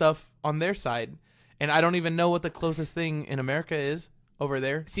cool stuff on their side, and I don't even know what the closest thing in America is over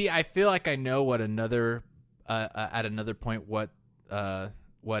there. See, I feel like I know what another at another point what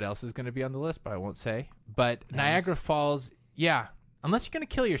else is going to be on the list, but I won't say. But Niagara Falls, yeah. Unless you're going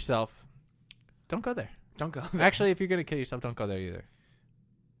to kill yourself, don't go there. Don't go. Actually, if you're going to kill yourself, don't go there either.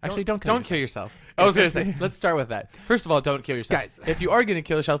 Actually, don't kill yourself. I was gonna say, let's start with that. First of all, don't kill yourself, Guys. If you are gonna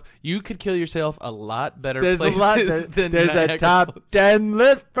kill yourself, you could kill yourself a lot better There's places a lot. than There's a Niagara top Falls. 10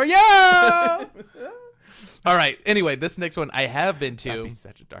 list for you. All right. Anyway, this next one I have been That'd to. be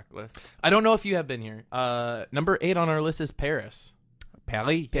such a dark list. I don't know if you have been here. Number 8 on our list is Paris.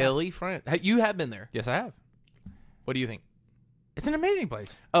 Paris. Paris, France. You have been there. Yes, I have. What do you think? It's an amazing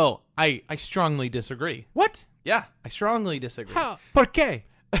place. Oh, I strongly disagree. What? Yeah, I strongly disagree. How? ¿Por qué?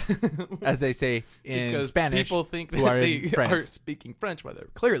 As they say in Because Spanish. people think who that are they in are France. speaking French, while they're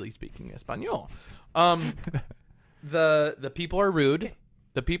clearly speaking Espanol. The people are rude.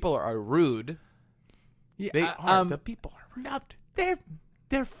 The people are rude. Yeah, They are. The people are rude. No,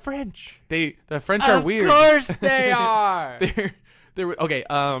 they're French. The French are weird. Of course they are. they're okay.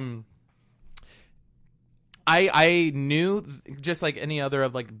 I knew, just like any other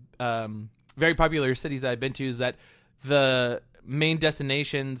of like very popular cities that I've been to, is that the main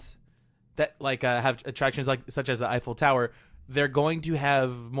destinations that like have attractions like such as the Eiffel Tower, they're going to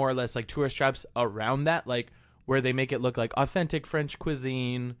have more or less like tourist traps around that, like where they make it look like authentic French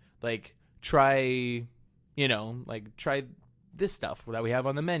cuisine, like try this stuff that we have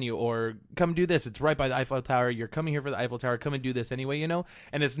on the menu, or come do this. It's right by the Eiffel Tower. You're coming here for the Eiffel Tower. Come and do this anyway,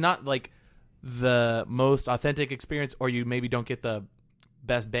 And it's not like the most authentic experience, or you maybe don't get the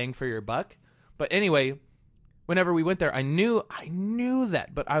best bang for your buck. But anyway, whenever we went there, I knew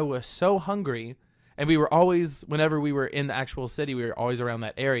that, but I was so hungry. And we were always, whenever we were in the actual city, we were always around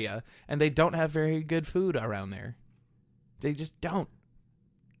that area. And they don't have very good food around there. They just don't.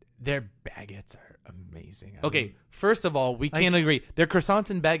 Their baguettes are amazing. Okay, first of all, we can't agree. Their croissants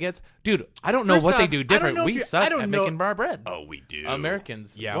and baguettes, dude. I don't know what they do different. We suck at making our bread. Oh, we do.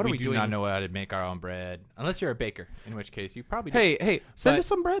 Americans. Yeah, what are we we do doing? not know how to make our own bread. Unless you're a baker, in which case you probably do. Hey, send But- us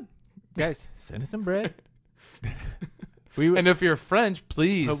some bread. Guys, send us some bread. And if you're French,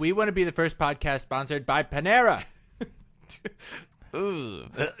 please. But we want to be the first podcast sponsored by Panera. There's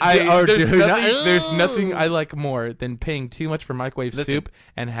nothing I like more than paying too much for microwave soup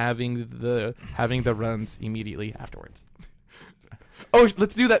and having the runs immediately afterwards. Oh,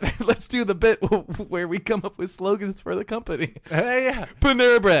 let's do that. Let's do the bit where we come up with slogans for the company. Yeah.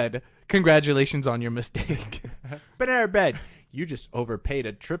 Panera Bread. Congratulations on your mistake. Panera Bread. You just overpaid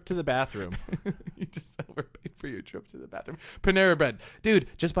a trip to the bathroom. You just overpaid for your trip to the bathroom. Panera Bread. Dude,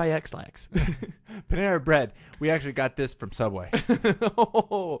 just buy X-Lax. Panera Bread. We actually got this from Subway.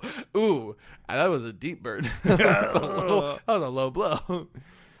 Ooh, that was a deep burn. That was a low blow.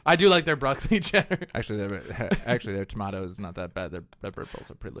 I do like their broccoli cheddar. Actually, their tomato is not that bad. Their bread bowls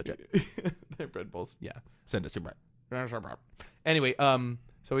are pretty legit. Their bread bowls, yeah. Send us to bread. Anyway,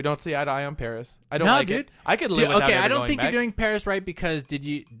 so we don't see eye to eye on Paris. I don't No, like dude. it. I could live without okay, ever I don't going think back. you're doing Paris right because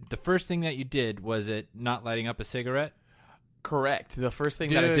the first thing that you did was it not lighting up a cigarette? Correct. The first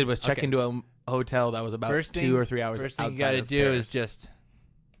thing that I Dude, did was check okay. into a hotel that was about First 2 or 3 hours First thing you outside gotta of do Paris. is just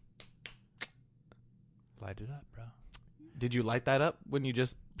light it up, bro. Did you light that up when you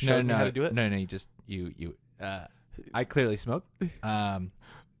just showed me how to do it? No, you just you. I clearly smoke. You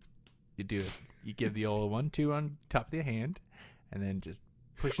do it. You give the old 1-2 on top of the hand, and then just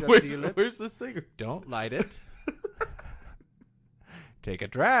push it up to your lips. Where's the cigarette? Don't light it. Take a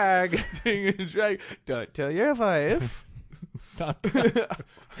drag. Take a drag. Don't tell your wife. Don't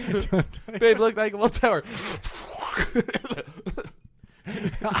Babe, look like a little tower.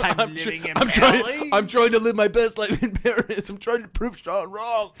 I'm living in I'm trying to live my best life in Paris. I'm trying to prove Sean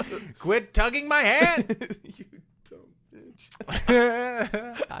wrong. Quit tugging my hand. You dumb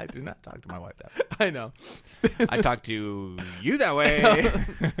bitch. I do not talk to my wife that way. I know. I talk to you that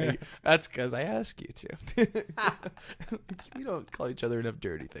way. That's because I ask you to. We don't call each other enough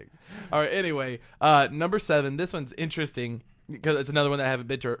dirty things. All right. Anyway, number 7. This one's interesting because it's another one that I haven't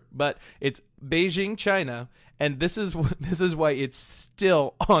been to, but it's Beijing, China, and this is why it's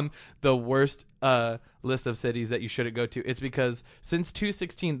still on the worst list of cities that you shouldn't go to. It's because since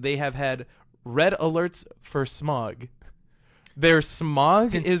 2016 they have had red alerts for smog. Their smog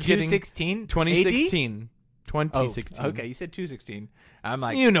Since is getting 2016? 2016. Oh, 2016. okay, you said 216. I'm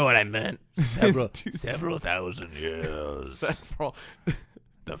like, You know what I meant. Several thousand years. Several.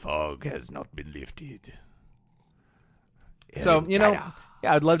 The fog has not been lifted. So, In you know, China.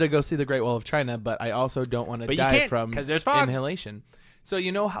 yeah, I'd love to go see the Great Wall of China, but I also don't want to But you die can't, from 'cause there's fog. inhalation. So,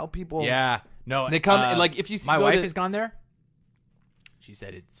 you know how people yeah, no, they come like if you my go wife to, has gone there. She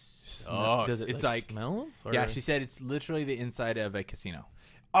said it's does it it's like smells? Or? yeah, she said it's literally the inside of a casino.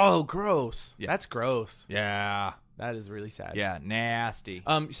 Oh, gross. Yeah. That's gross. Yeah, That is really sad. yeah, nasty.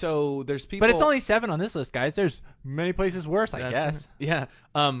 So there's people, But it's only 7 on this list, guys. There's many places worse, I That's guess. right.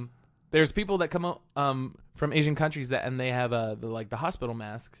 Yeah. There's people that come out from Asian countries and they have the hospital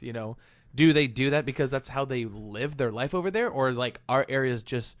masks. You know, do they do that because that's how they live their life over there, or like our area is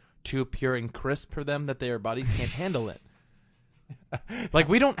just too pure and crisp for them that their bodies can't handle it? Like,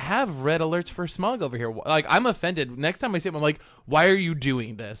 we don't have red alerts for smog over here. Like, I'm offended. Next time I see them, I'm like, why are you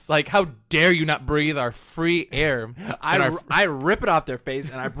doing this? Like, how dare you not breathe our free air? I rip it off their face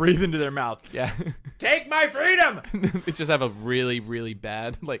and I breathe into their mouth. Yeah. Take my freedom. They just have a really, really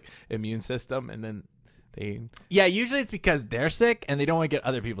bad, like, immune system, and then they... Yeah, usually it's because they're sick and they don't want to get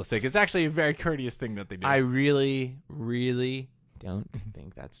other people sick. It's actually a very courteous thing that they do. I really, really don't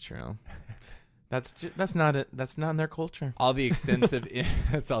think that's true. That's not it. That's not in their culture. all the extensive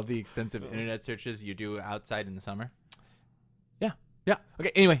that's all the extensive internet searches you do outside in the summer. Yeah.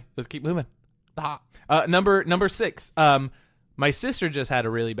 Okay. Anyway, let's keep moving. Number 6. My sister just had a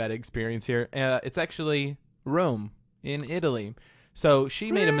really bad experience here. It's actually Rome in Italy. So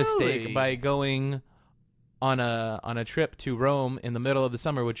she made a mistake Really? by going on a trip to Rome in the middle of the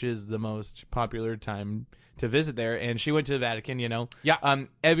summer, which is the most popular time to visit there. And she went to the Vatican. You know. Yeah.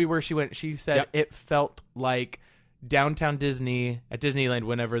 Everywhere she went, she said Yep. it felt like downtown Disney at Disneyland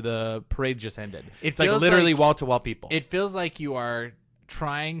whenever the parade just ended. It's like feels literally like- wall to wall people. It feels like you are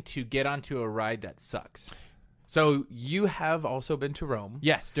trying to get onto a ride that sucks. So you have also been to Rome.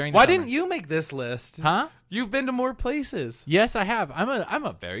 Yes, during the Why summer. didn't you make this list? Huh? You've been to more places. Yes, I have. I'm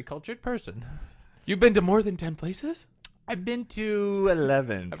a very cultured person. You've been to more than 10 places? I've been to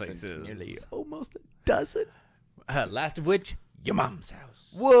 11 I've been to places. nearly almost a dozen. Last of which, your mom's house.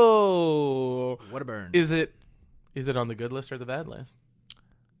 Whoa. What a burn. Is it on the good list or the bad list?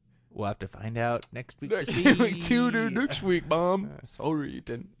 We'll have to find out next week to see. Tune in next week, Mom. Sorry, you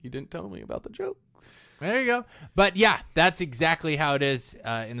didn't tell me about the joke. There you go. But yeah, that's exactly how it is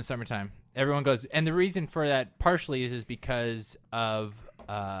in the summertime. Everyone goes, and the reason for that partially is because of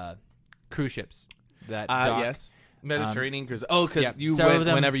cruise ships that dock. Yes. Mediterranean cruise. Oh, because yeah, you several went of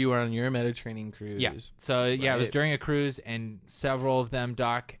them- whenever you were on your Mediterranean cruise. Yeah. So yeah, it was Right. during a cruise, and several of them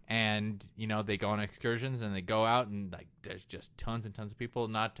dock, and they go on excursions, and they go out, and like there's just tons and tons of people.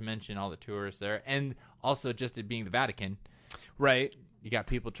 Not to mention all the tourists there, and also just it being the Vatican, Right. you got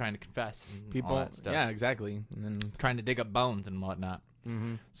people trying to confess, and People. all that stuff. Yeah, exactly. And then Trying to dig up bones and whatnot.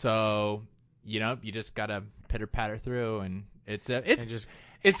 mm-hmm. So you just gotta pitter patter through, and it's It's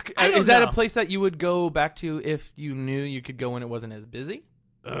I don't is that know. a place that you would go back to if you knew you could go when it wasn't as busy?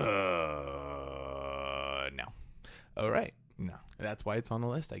 no, Oh, right. no, That's why it's on the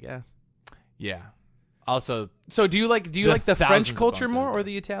list, I guess. yeah. Also, So do you like The the thousands French of culture bumps more every or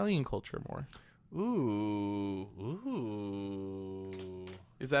day. the Italian culture more? ooh.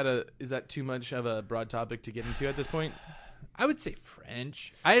 Is that too much of a broad topic to get into at this point? I would say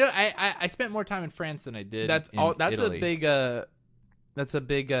French. I spent more time in France than I did. That's in all. That's Italy. a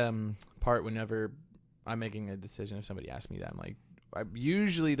big part whenever I'm making a decision. If somebody asks me that, I'm like,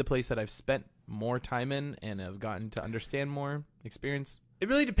 usually the place that I've spent more time in and have gotten to understand more, experience. It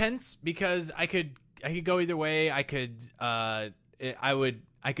really depends because I could go either way. I could say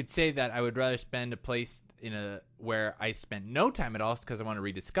that I would rather spend a place where I spent no time at all because I want to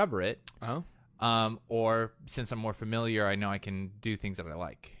rediscover it. Oh, Or since I'm more familiar, I know I can do things that I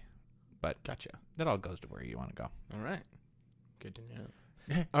like. But gotcha. that all goes to where you want to go. All right, good to know.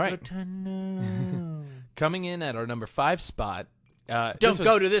 All right, Good to know. coming in at our number 5 spot. Don't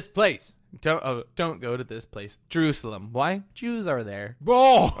go to this place. Don't go to this place. Jerusalem. Why? Jews are there. Bro.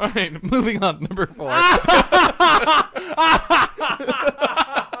 All right, moving on. Number 4.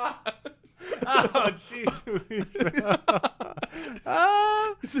 Oh, jeez.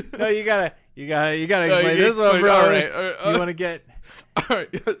 No, you gotta explain this one, explain. bro. All right, You want to get? All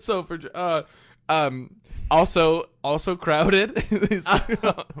right. So for also crowded is,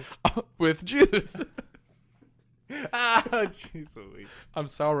 with Jews. Oh, jeez, Louise. I'm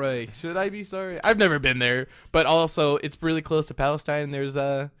sorry. Should I be sorry? I've never been there, but also it's really close to Palestine. There's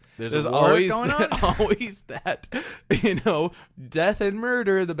a war always going on? always that death and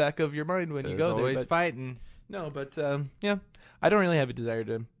murder in the back of your mind when you go there. Always But, fighting. no, but yeah, I don't really have a desire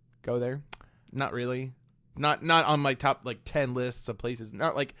to go there. Not really. Not on my top 10 lists of places.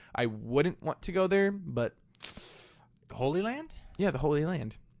 Not like I wouldn't want to go there, but The Holy Land yeah, the Holy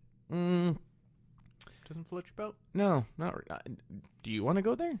Land. doesn't float your boat. No, not. Do you want to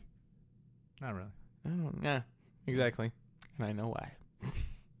go there? Not really. Oh, yeah, exactly. And I know why.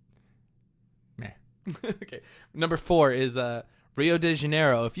 Meh. Okay. Number 4 is Rio de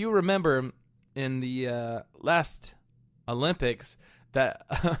Janeiro. If you remember in the last Olympics that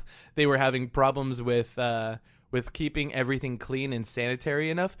they were having problems with keeping everything clean and sanitary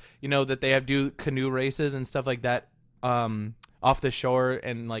enough, that they have do canoe races and stuff like that off the shore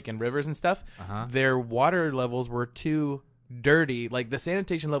and in rivers and stuff. Uh-huh. Their water levels were too dirty. The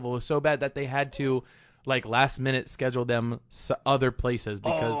sanitation level was so bad that they had to last minute schedule them other places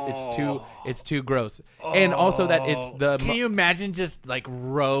because it's too gross. And also that it's the Can you imagine just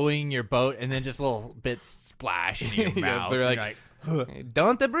rowing your boat and then just little bits splash in your Yeah, mouth? they're and like, you're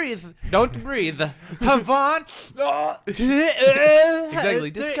don't breathe. Don't breathe. Havon.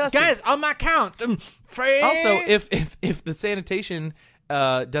 Exactly. Disgusting. Guys, on my count. Free. Also, if the sanitation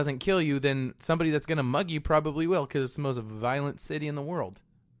doesn't kill you, then somebody that's gonna mug you probably will, because it's the most violent city in the world.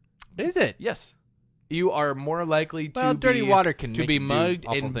 Is it? Yes, you are more likely to Well, dirty water can to make be you do mugged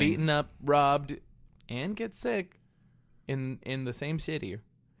awful and things. beaten up, robbed, and get sick in the same city,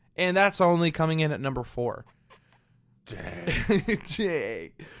 and that's only coming in at number 4.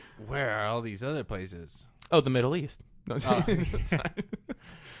 Dang. Where are all these other places? Oh, the Middle East. No, Oh.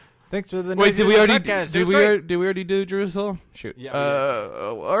 Thanks for the Wait, did we already podcast. did we already do Jerusalem? Shoot. Yeah, we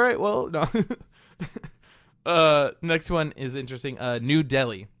did. All right. Well, no. Next one is interesting. New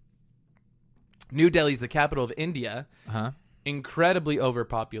Delhi. New Delhi is the capital of India. Huh? Incredibly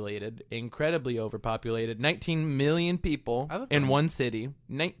overpopulated. 19 million people I love in that. one city.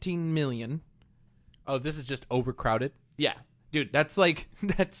 19 million. Oh, this is just overcrowded. Yeah, dude. That's like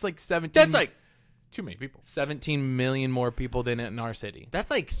 17. That's too many people. 17 million more people than in our city. That's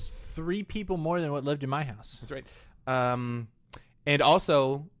 3 people more than what lived in my house. That's right. And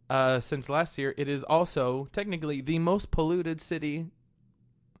also, since last year, it is also technically the most polluted city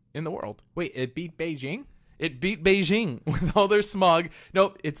in the world. Wait, it beat Beijing? It beat Beijing with all their smog.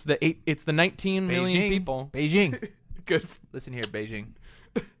 Nope, it's the 19 million people. Beijing. Good. Listen here, Beijing.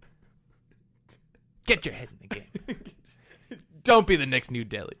 Get your head in the game. Don't be the next New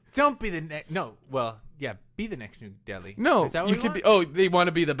Delhi. Don't be the next. No, well, yeah, be the next New Delhi. No, Is that what you we could want? be. Oh, they want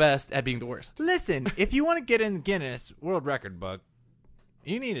to be the best at being the worst. Listen, if you want to get in Guinness World Record book,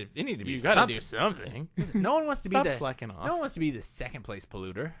 You need to be. You gotta something. do something. No one wants to Stop be the slacking off. No one wants to be the second place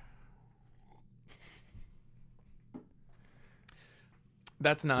polluter.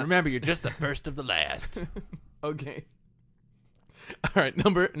 That's not Remember, you're just the first of the last. okay. All right,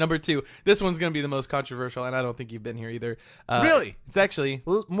 number 2. This one's gonna be the most controversial, and I don't think you've been here either. Really? It's actually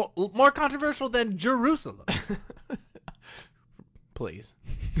More controversial than Jerusalem. please.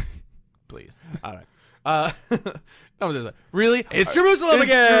 Please. All right. No, there's really? It's Jerusalem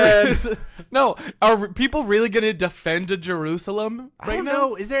It's again. No, are people really going to defend Jerusalem I right don't now?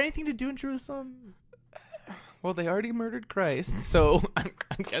 know. Is there anything to do in Jerusalem? Well, they already murdered Christ, so I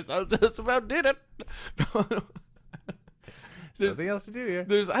guess I just about did it. There's Something else to do here.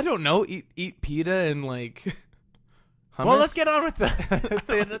 There's I don't know, eat pita and like hummus. Well, let's get on with the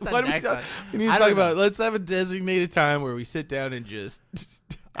What do next one. we need to I talk don't know. about. Let's have a designated time where we sit down and just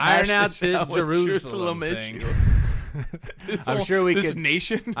Iron hash out this out Jerusalem issue. thing. This I'm whole- sure we this could-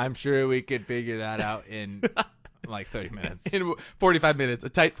 nation I'm sure we could figure that out in like 30 minutes. in 45 minutes, a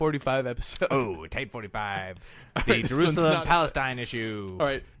tight 45 episode. Oh, tight 45. All The right, this one's Jerusalem not- Palestine issue. All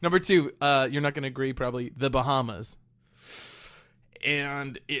right, number 2. You're not going to agree, probably. The Bahamas.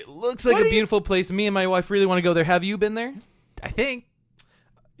 And it looks like What a do you- beautiful place. Me and my wife really want to go there. Have you been there? I think.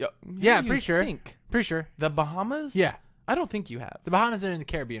 Yeah, Yeah, you pretty sure. think? Pretty sure. The Bahamas? Yeah. I don't think you have. The Bahamas are in the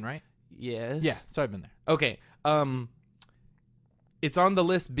Caribbean, right? Yes. Yeah. So I've been there. Okay. It's on the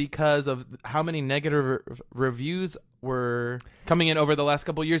list because of how many negative reviews were coming in over the last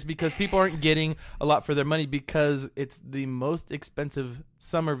couple of years because people aren't getting a lot for their money because it's the most expensive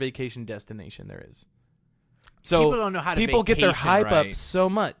summer vacation destination there is. So People don't know how to people get their vacation hype right. up so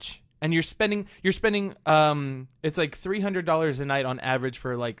much, and you're spending it's like $300 a night on average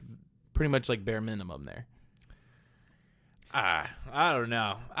for like pretty much like bare minimum there. I don't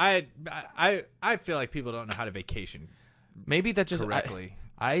know. I feel like people don't know how to vacation Maybe that just correctly.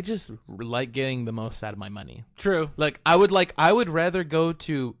 I just like getting the most out of my money. True. Like I would rather go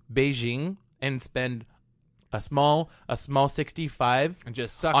to Beijing and spend a small 65 And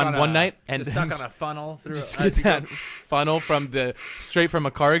just suck on on one a, night and just suck on a funnel through. just get that funnel from straight from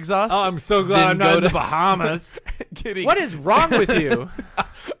a car exhaust. Oh, I'm so glad then I'm not go in the to- Bahamas. Kidding. What is wrong with you?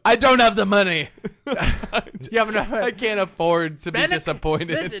 I don't have the money. You have enough. I can't afford to be disappointed.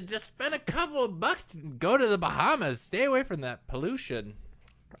 Listen, just spend a couple of bucks to go to the Bahamas. Stay away from that pollution.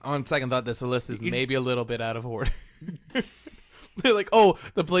 On second thought, this list is maybe a little bit out of order. They're like, oh,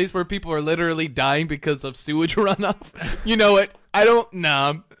 the place where people are literally dying because of sewage runoff. You know what? I don't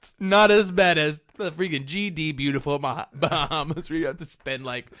know. It's not as bad as the freaking GD beautiful Bahamas where you have to spend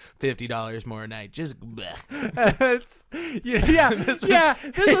like $50 more a night. Just bleh. This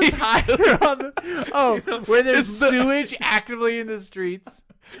was higher on the, where there's sewage actively in the streets.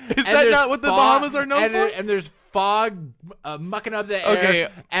 Is that not what the Bahamas are known for? And there's fog mucking up the air. Okay.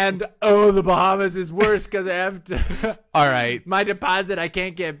 And the Bahamas is worse because I have to. All right. My deposit I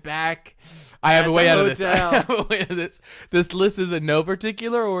can't get back. I have At a way the out of this. I hotel. have a way out of this. This list is in no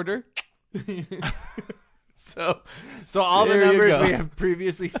particular order. So all the there you numbers go. we have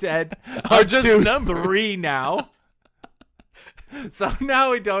previously said Are up just to numbers. 3 now. So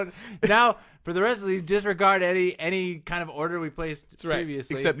now we don't. Now for the rest of these, disregard any kind of order we placed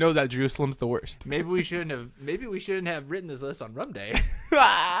previously. Except know that Jerusalem's the worst. maybe we shouldn't have written this list on Rum Day.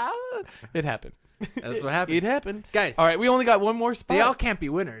 It happened. That's what happened. It happened. Guys, All right, we only got one more spot. they all can't be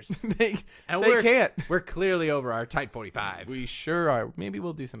winners. they And they can't. We're clearly over our tight 45. We sure are. Maybe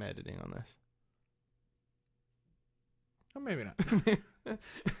we'll do some editing on this. Or maybe not.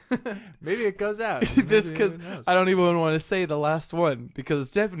 Maybe it goes out. This Maybe, because who knows? I don't even want to say the last one because it's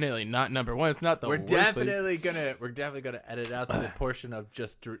definitely not number one. It's not the We're worst place. definitely gonna edit out the portion of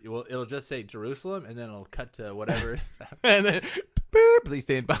just it'll just say Jerusalem and then it'll cut to whatever. And then, boop, please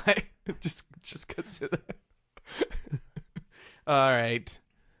stand by. just cuts to that. All right,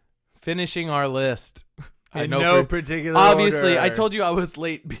 finishing our list. In know no for- particular Obviously, order. I told you I was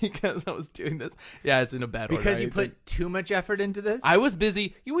late because I was doing this. Yeah, it's in a bad order. because you I- put too much effort into this. I was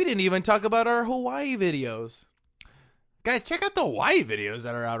busy. We didn't even talk about our Hawaii videos. Guys, check out the Hawaii videos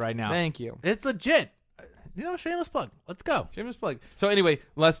that are out right now. Thank you. It's legit. Shameless plug. Let's go. Shameless plug. So anyway,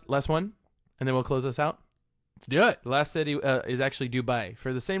 last one, and then we'll close this out. Let's do it. The last city is actually Dubai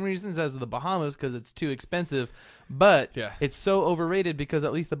for the same reasons as the Bahamas because it's too expensive, but Yeah. it's so overrated because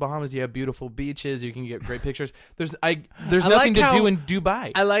at least the Bahamas you have beautiful beaches, you can get great pictures. There's I nothing like to how- do in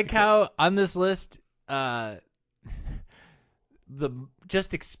Dubai. I like how on this list, the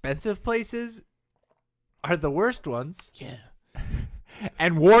just expensive places are the worst ones, yeah,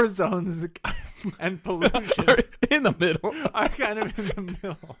 and war zones and pollution in the middle. are kind of in the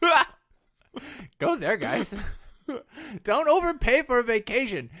middle. Go there, guys. Don't overpay for a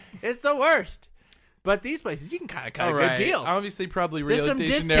vacation. It's the worst. But these places, you can kind of cut a good deal. Obviously, probably There's Rio some de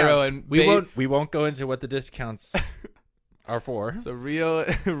discounts. Janeiro and We won't go into what the discounts are for. So Rio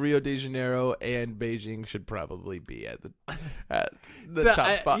de Janeiro and Beijing should probably be at the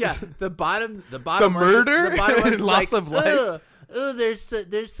top spots. Yeah, the bottom. The one- murder, the bottom one's loss like, of life. There's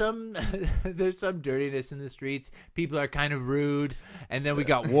some there's some dirtiness in the streets. People are kind of rude, and then we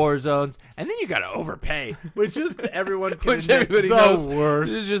got war zones, and then you got to overpay, which is everyone can Which admit everybody the knows.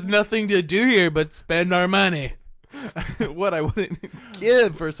 worst. There's just nothing to do here but spend our money. What I wouldn't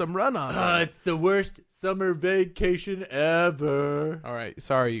give for some run on. It's the worst summer vacation ever. All right,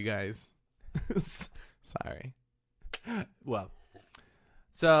 sorry you guys. Sorry. Well,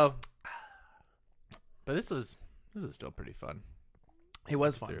 so, but this was still pretty fun. It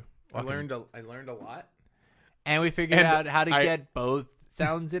was fun. Through. I learned a lot. And we figured And out how to I- get both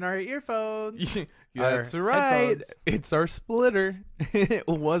sounds in our earphones. That's Our right. headphones. It's our splitter. It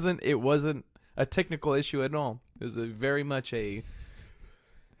wasn't a technical issue at all. It was very much a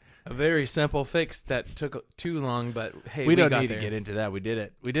very simple fix that took too long, but hey, We don't got need there. to get into that. We did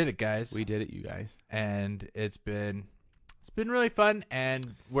it. We did it, guys. We did it, you guys. And it's been really fun,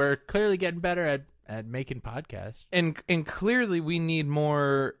 and we're clearly getting better at making podcasts. And clearly we need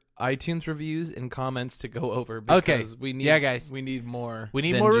more iTunes reviews and comments to go over because we need guys. we need more. We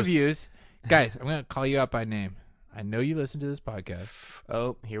need than more just- reviews. Guys, I'm going to call you out by name. I know you listen to this podcast.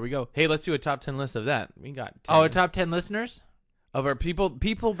 Oh, here we go. Hey, let's do a top 10 list of that. We got 10 Oh, top 10 listeners? of our people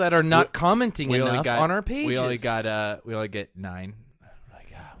that are not commenting enough on our pages. We only get 9.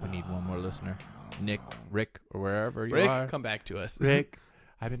 Like, we need one more listener. Nick, Rick, or wherever you are. Rick, come back to us. Rick,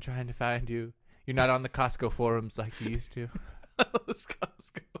 I've been trying to find you. You're not on the Costco forums like you used to. Let's go.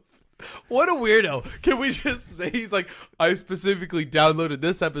 What a weirdo. Can we just say he's like, I specifically downloaded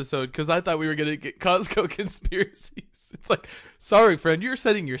this episode because I thought we were going to get Costco conspiracies. It's like, sorry, friend, you're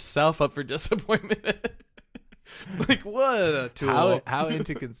setting yourself up for disappointment. Like, what a tool. How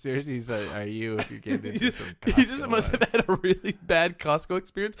into conspiracies are you if you're getting into some He just Costco must have ones? had a really bad Costco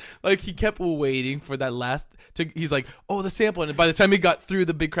experience. Like, he kept waiting for that last he's like, oh, the sample. And by the time he got through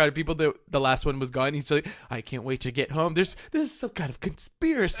the big crowd of people, the last one was gone. He's like, I can't wait to get home. There's some kind of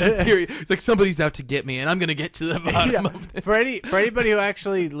conspiracy theory. It's like somebody's out to get me, and I'm going to get to the bottom of it. For anybody who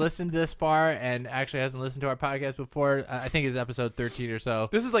actually listened this far and actually hasn't listened to our podcast before, I think it's episode 13 or so.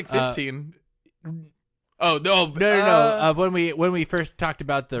 This is like 15. Oh, no. No. Of when we first talked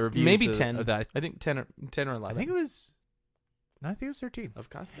about the reviews, maybe of 10. of that. I think 10 or 11. I think it was 13. Of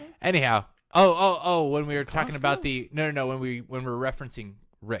Costco? Anyhow, when we were talking Costco? about no, when we were referencing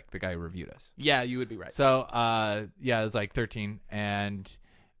Rick, the guy who reviewed us. Yeah, you would be right. So, it was like 13, and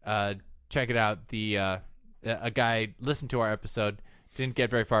check it out. The a guy listened to our episode, didn't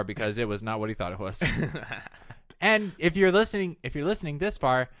get very far because it was not what he thought it was. And if you're listening this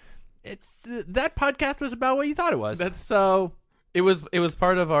far, it's that podcast was about what you thought it was. It was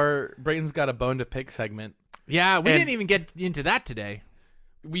part of our Brayton's Got a Bone to Pick segment. Yeah, we And- didn't even get into that today.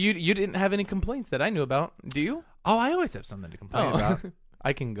 You didn't have any complaints that I knew about, do you? Oh, I always have something to complain about.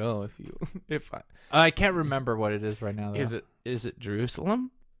 I can go if I I can't remember what it is right now, though. is it Jerusalem?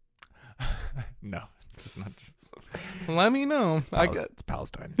 No, it's not. Let me know. It's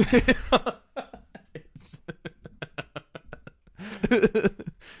Palestine.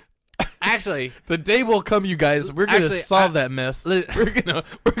 Actually, The day will come, you guys. We're gonna Actually, solve that mess. li- We're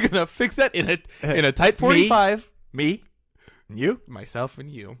gonna fix that in a tight 45. me, you, Myself and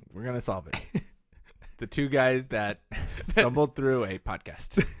you. we're gonna solve it. The two guys that stumbled through a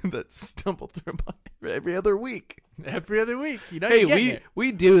podcast That stumble through every other week. every other week. You know, Hey, you're getting it.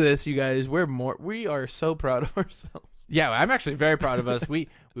 we do this, you guys. We are so proud of ourselves. Yeah, I'm actually very proud of us. We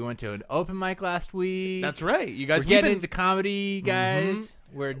went to an open mic last week. That's right, you We're guys. getting into comedy, guys.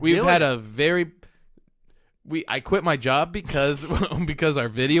 We've had a very. I quit my job because our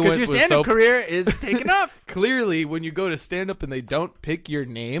video because was your stand-up so career is taken up. clearly when you go to stand up and they don't pick your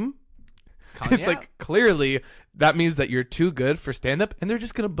name, Calling it's you like out. clearly that means that you're too good for stand up and they're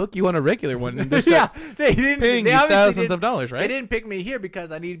just gonna book you on a regular one and they're yeah, they didn't. paying they you obviously thousands didn't- of dollars, They right? didn't pick me here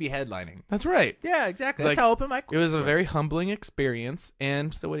because I need to be headlining. That's right. Yeah, exactly. It's That's like- how open mic. It was a very humbling experience, and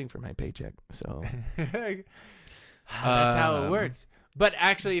I'm still waiting for my paycheck. So That's how it Um, works. But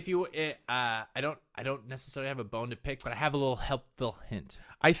actually, if you, I don't necessarily have a bone to pick, but I have a little helpful hint.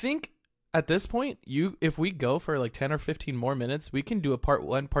 I think at this point, if we go for like 10 or 15 more minutes, we can do a part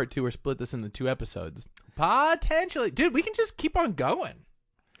 1, part 2, or split this into 2 episodes. Potentially, dude, we can just keep on going.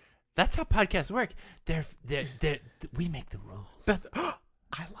 That's how podcasts work. We make the rules.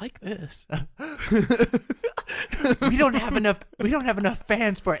 I like this. We don't have enough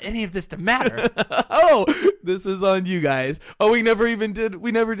fans for any of this to matter. Oh, this is on you guys. Oh, we never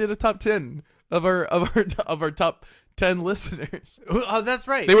did a top 10 of our top 10 listeners. Oh, that's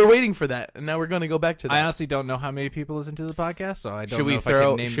right. They were waiting for that, and now we're going to go back to that. I honestly don't know how many people listen to the podcast, so I don't should know we if throw? I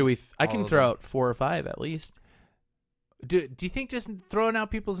can name Should we? I all can of throw them. out 4 or 5 at least. Do you think just throwing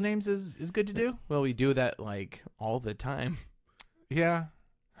out people's names is good to do? Well, we do that like all the time. Yeah.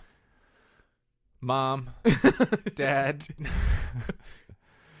 Mom, Dad.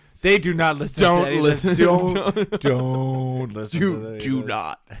 They do not listen. Don't to any of listen. this. Don't listen. to any of Do this.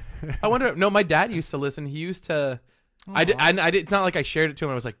 not. I wonder. No, my dad used to listen. He used to. I did. It's not like I shared it to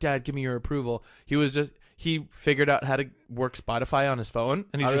him. I was like, Dad, give me your approval. He figured out how to work Spotify on his phone,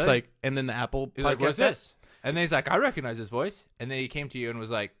 and he's Oh, just really? like, and then the Apple He's like, podcast what's this? And then he's like, I recognize his voice. And then he came to you and was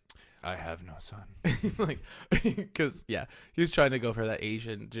like, I have no son. like, because yeah, he was trying to go for that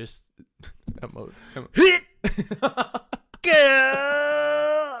Asian just.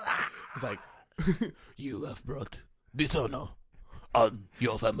 He's like, you have brought dishonor on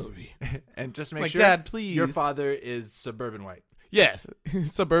your family. And just to make Like, sure, Dad, please. your father is suburban white. Yes,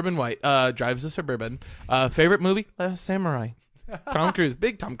 suburban white. Drives a Suburban. Favorite movie? Last Samurai. Tom Cruise,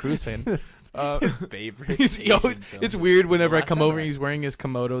 big Tom Cruise fan. His favorite. He always, Asian film. it's weird whenever I Last come over Samurai. and he's wearing his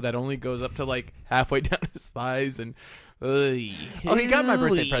Komodo that only goes up to like halfway down his thighs and. Oh, he got my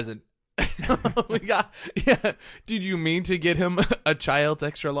birthday present. Oh my god! Yeah, did you mean to get him a child's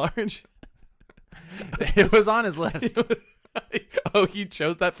extra large? It was on his list. Oh, he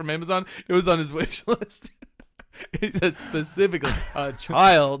chose that from Amazon. It was on his wish list. He said specifically a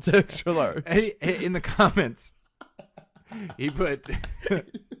child's extra large. In the comments, he put,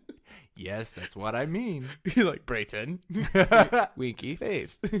 yes, that's what I mean. He's like, Brayton. Winky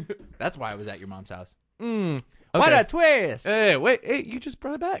face. That's why I was at your mom's house. Okay. What a twist! Hey, wait, hey, you just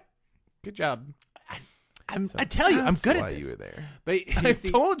brought it back. Good job. I tell you, I'm That's good why at this. you were there. But you I see-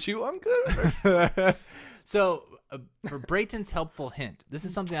 told you I'm good at it. So, for Brayton's helpful hint, this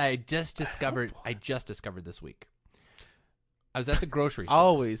is something I just discovered. This week. I was at the grocery store.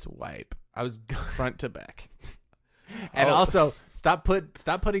 Always wipe I was, front to back. and Oh. also stop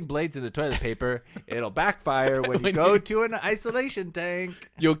putting blades in the toilet paper. It'll backfire when you When go you- to an isolation tank.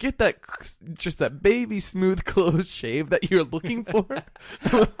 You'll get that just that baby smooth close shave that you're looking for.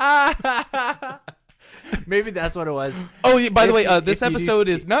 Maybe that's what it was. Oh, yeah, by the If way, you- this if you do episode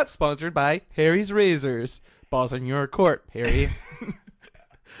is ski- not sponsored by Harry's Razors. Balls on your court, Harry.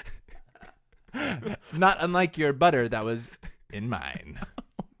 Not unlike your butter that was in mine.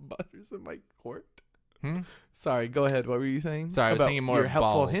 Butters in my court. Hmm? Sorry, go ahead. What were you saying? Sorry, I was about thinking more your of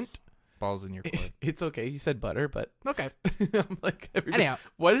helpful balls. hint. Balls in your court. It's okay. You said butter, but Okay. I'm like, every day, Anyhow.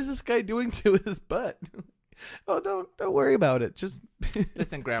 what is this guy doing to his butt? Oh, don't worry about it. Just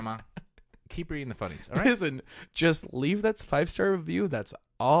Listen, Grandma. Keep reading the funnies, all right? listen. Just leave that 5-star review. That's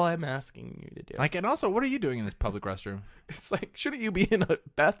all I'm asking you to do. Like, and also, what are you doing in this public restroom? It's like, shouldn't you be in a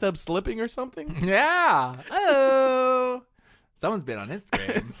bathtub slipping or something? Yeah. Oh. Someone's been on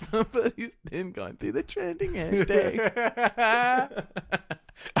Instagram. Somebody's been going through the trending hashtag.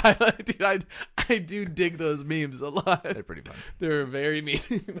 I do dig those memes a lot. They're pretty fun. They're very mean.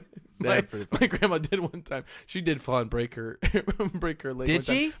 They're pretty fun. My grandma did one time. She did fall and break her leg. Did one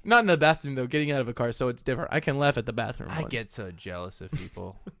time. she? Not in the bathroom though. Getting out of a car, so it's different. I can laugh at the bathroom. I ones. get so jealous of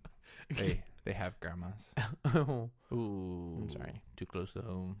people. They have grandmas. Oh, Ooh. I'm sorry. Too close to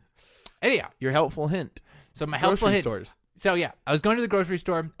home. Anyhow, your helpful hint. so my helpful Grocery hint. stores. So yeah, I was going to the grocery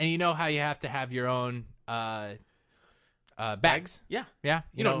store, and you know how you have to have your own bags. Yeah. Yeah,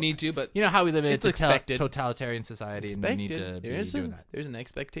 You don't need to, but You know how we live in a It's expected. totalitarian society, and you need to be There's doing that. There's an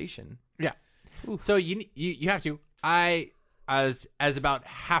expectation. Yeah. So you have to. As about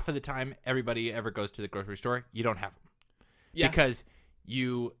half of the time everybody ever goes to the grocery store, you don't have them. Yeah. Because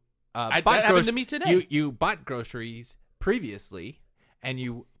you that bought happened to me today. You bought groceries previously, and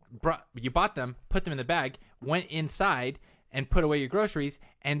you bought them, put them in the bag, went inside and put away your groceries,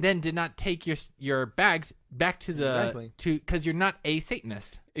 and then did not take your bags back to Exactly. because you're not a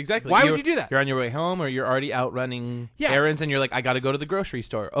Satanist. Exactly. Why would you do that? You're on your way home, or you're already out running Yeah. errands, and you're like, I got to go to the grocery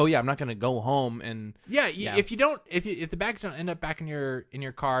store. Oh yeah, I'm not gonna go home and. Yeah, Yeah. if the bags don't end up back in your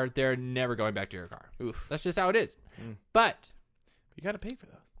car, they're never going back to your car. Oof. That's just how it is. But You got to pay for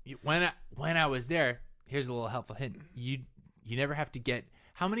those. when I was there, here's a little helpful hint. You never have to get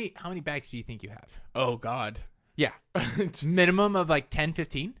how many bags do you think you have? Oh God. Yeah, minimum of like 10,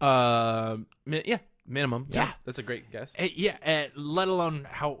 15. Yeah, minimum. Yeah. That's a great guess. Let alone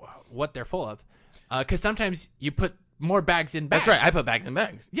what they're full of. Because sometimes you put more bags in bags. That's right. I put bags in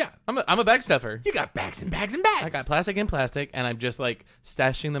bags. Yeah, I'm a bag stuffer. you got bags and bags and bags. I got plastic in plastic, and I'm just like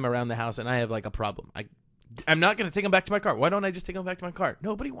stashing them around the house, and I have like a problem. I I'm not going to take them back to my car. Why don't I just take them back to my car?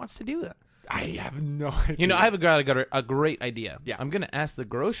 Nobody wants to do that. I have no idea. You know, I have a great idea. Yeah. I'm going to ask the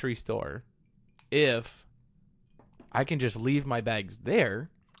grocery store if I can just leave my bags there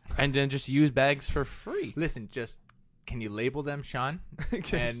and then just use bags for free. Listen, just can you label them, Sean,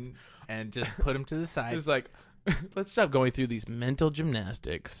 Just- and just put them to the side. It's like, let's stop going through these mental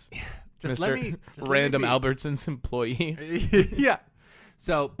gymnastics. Just Mr. let me just Random let me Albertsons employee. be. Yeah.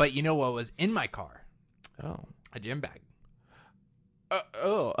 So, but you know what was in my car? Oh. A gym bag.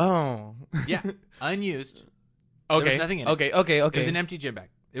 Oh. Yeah, unused. Okay. There was nothing in it. Okay. It was an empty gym bag.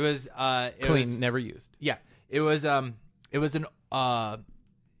 It was Clean, never used. Yeah, it was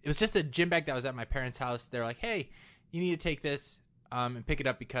just a gym bag that was at my parents' house. They're like, "Hey, you need to take this and pick it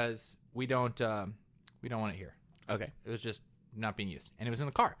up because we don't want it here." Okay. It was just not being used, and it was in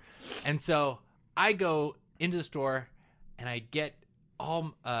the car. And so I go into the store and I get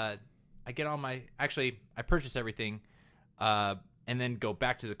all my I purchased everything and then go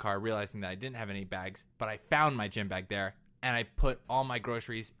back to the car realizing that I didn't have any bags, but I found my gym bag there and I put all my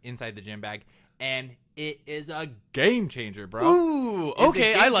groceries inside the gym bag, and it is a game changer, bro. Ooh, It's a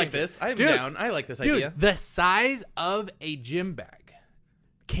okay. game I like changer. this. I'm Dude, down. I like this idea. The size of a gym bag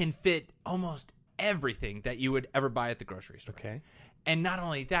can fit almost everything that you would ever buy at the grocery store. Okay. And not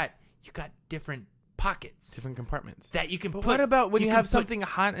only that, you got different pockets Different compartments. that you can But put. what about when you can have put- something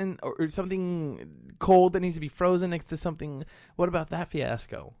hot or something cold that needs to be frozen next to something? What about that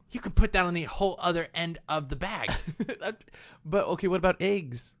fiasco? You can put that on the whole other end of the bag. But okay, what about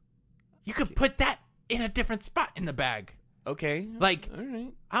eggs? You could put that in a different spot in the bag. Okay. Like, all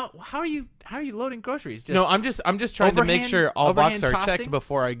right. how are you loading groceries? Just No, I'm just trying to make overhand- sure all boxes overhand are checked tossing?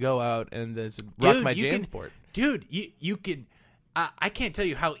 before I go out and just rock Dude, my you can- JanSport. Dude, you can. I can't tell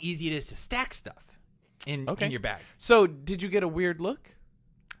you how easy it is to stack stuff in Okay. your bag. So, did you get a weird look?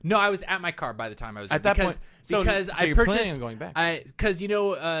 No, I was at my car by the time I was At there that point- so I you're purchased. planning on going back. Because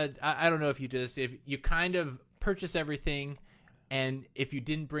I don't know if you do this. If you kind of purchase everything, and if you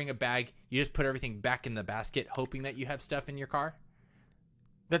didn't bring a bag, you just put everything back in the basket, hoping that you have stuff in your car.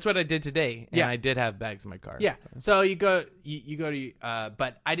 That's what I did today. And Yeah. I did have bags in my car. Yeah. So you go to,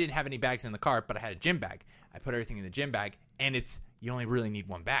 but I didn't have any bags in the car, but I had a gym bag. I put everything in the gym bag, and you only really need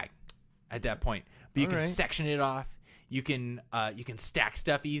one bag at that point. But you All can right. section it off. You can stack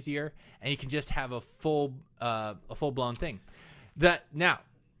stuff easier, and you can just have a full blown thing. Now,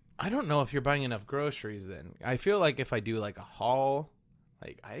 I don't know if you're buying enough groceries then. I feel like if I do like a haul,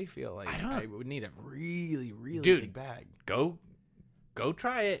 like I feel like I would need a really, really Dude. big bag. go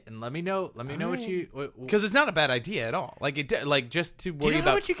try it and let me know. Let me know what you. Because it's not a bad idea at all. Like like just to Do you worry know how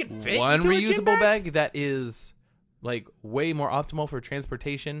about much you can fit one into a gym reusable bag? bag that is like way more optimal for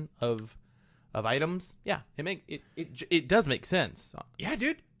transportation of items. Yeah, it does make sense. Yeah,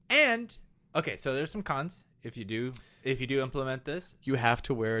 dude. And okay, so there's some cons if you do implement this. You have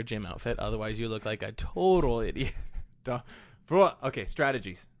to wear a gym outfit, otherwise you look like a total idiot. For what? Okay,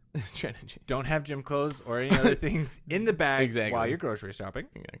 strategies. Strategy. Don't have gym clothes or any other things in the bag Exactly. while you're grocery shopping.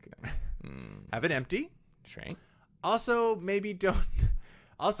 Have it empty. Shrink. Also, maybe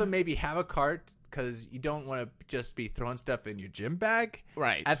have a cart because you don't want to just be throwing stuff in your gym bag.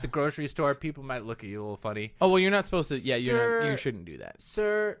 Right. At the grocery store, people might look at you a little funny. Oh well, you're not supposed to. Yeah, Sir- you shouldn't do that.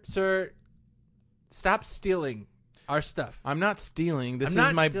 Sir, stop stealing our stuff. I'm not stealing. This I'm is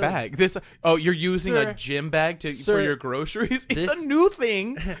not my stealing. bag. You're using Sir- a gym bag for Sir, your groceries? It's this- a new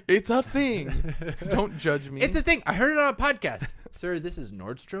thing. It's a thing. Don't judge me. It's a thing. I heard it on a podcast. Sir, this is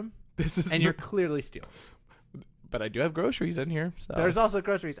Nordstrom, this is and you're clearly stealing. But I do have groceries in here. So There's also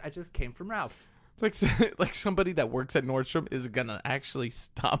groceries. I just came from Ralph's. like somebody that works at Nordstrom is gonna actually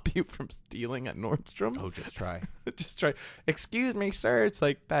stop you from stealing at Nordstrom. Oh, just try. Just try. Excuse me, sir. It's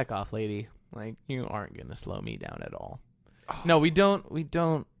like back off, lady. Like you aren't gonna slow me down at all. No, we don't.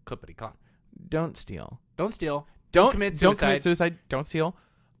 Clippity clop. Don't steal. Don't steal. Don't commit Don't suicide. commit suicide. Don't steal.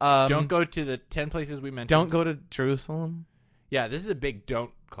 Don't go to the 10 places we mentioned. Don't go to Jerusalem. Yeah, this is a big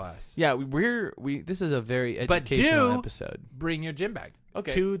don't class. Yeah, we this is a very But educational do- episode. Bring your gym bag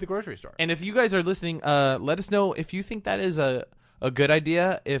Okay. to the grocery store. And if you guys are listening, let us know if you think that is a good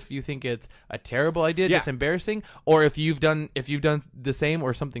idea, if you think it's a terrible idea, Yeah. just embarrassing, or if you've done the same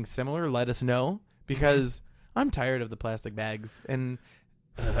or something similar, let us know because I'm tired of the plastic bags and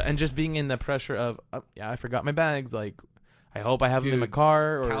just being in the pressure of I forgot my bags. Like I hope I have them in my Dude,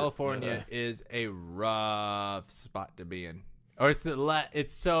 car. Or California is a rough spot to be in. Or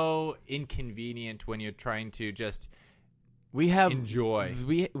it's so inconvenient when you're trying to just we have enjoy.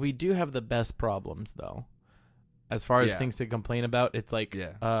 We do have the best problems though, as far as Yeah. things to complain about. It's like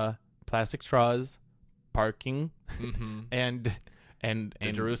Yeah. plastic straws, parking, Mm-hmm. and And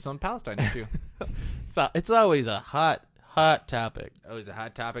Jerusalem, Palestine issue. It's always a hot topic. Oh, it's a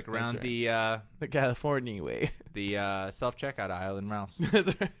hot topic around right. The California way. the self checkout aisle in Ralph's.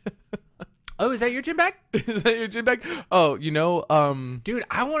 That's right. Oh, is that your gym bag? Is that your gym bag? Oh, Dude,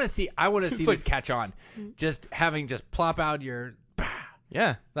 I want to see this like- catch on. Just plop out your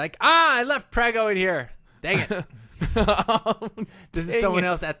yeah. like, I left Prego in here. Dang it. This is someone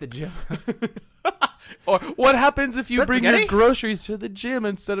else at the gym. Or what happens if you That's bring spaghetti? your groceries to the gym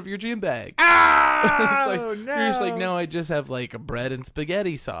instead of your gym bag? Ah! It's like, no. You're just like, no, I just have like a bread and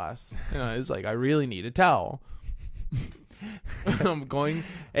spaghetti sauce. It's like, I really need a towel. I'm going.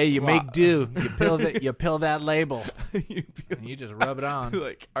 Hey, you Wow. make do. You peel that label. You And you just rub it on.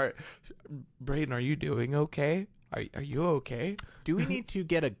 like, Braden, are you doing okay? Are you okay? Do we need to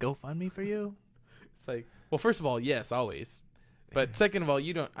get a GoFundMe for you? It's like, well, first of all, yes, always. But second of all,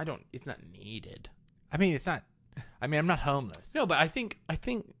 it's not needed. I mean, it's not. I mean, I'm not homeless. No, but I think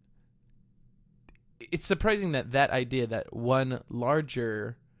it's surprising that idea, that one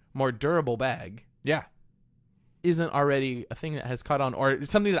larger, more durable bag, Yeah. isn't already a thing that has caught on, or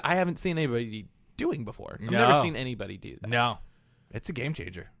something that I haven't seen anybody doing before. I've No. never seen anybody do that. No. It's a game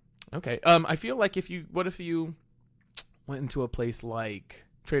changer. Okay. I feel like what if you went into a place like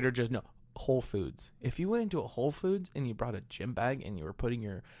Trader Joe's? No, Whole Foods. If you went into a Whole Foods and you brought a gym bag and you were putting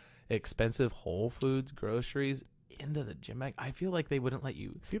your expensive Whole Foods groceries into the gym bag, I feel like they wouldn't let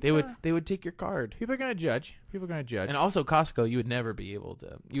you. They would take your card. People are gonna judge. And also Costco, you would never be able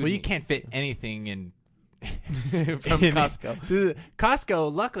to. You can't fit anything in from Costco.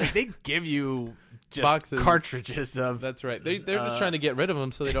 Costco, luckily, they give you just Boxes. cartridges of. That's right. They're just trying to get rid of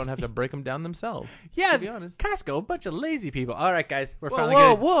them so they don't have to break them down themselves. Yeah, to be honest. Costco, a bunch of lazy people. All right, guys, we're Whoa, finally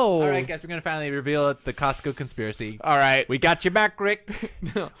whoa, gonna. whoa. All right, guys, we're gonna finally reveal it, the Costco conspiracy. All right. We got your back, Rick.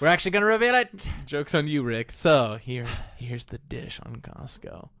 We're actually gonna reveal it. Joke's on you, Rick. So here's the dish on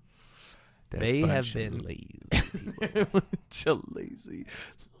Costco. They have been lazy. They're a bunch of lazy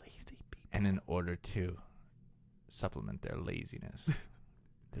people. And in order to supplement their laziness,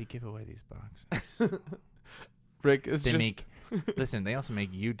 they give away these boxes. Rick is They just make. Listen, they also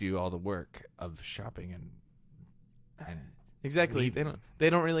make you do all the work of shopping and exactly. leaving. They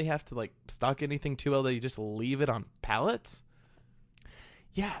don't really have to like stock anything too well. They just leave it on pallets.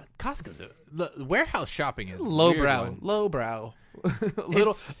 Yeah, Costco's warehouse shopping is Lowbrow.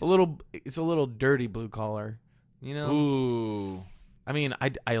 It's a little dirty blue collar. You know. Ooh. I mean,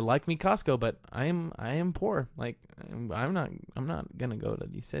 I like me Costco, but I am poor. Like I'm not gonna go to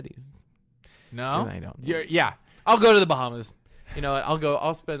these cities. No, I don't. Yeah. I'll go to the Bahamas. You know what?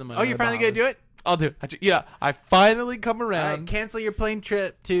 I'll spend the money. Oh, you're finally gonna do it? I'll do it. Yeah, I finally come around. Cancel your plane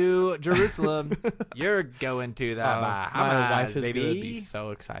trip to Jerusalem. You're going to the Bahamas, my wife is baby. gonna be so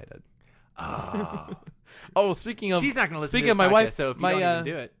excited. Oh. Oh, speaking of, She's not gonna listen speaking to of this my podcast, wife, so if you my don't even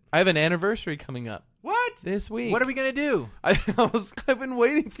do it. I have an anniversary coming up What? this week. What are we gonna do? I've been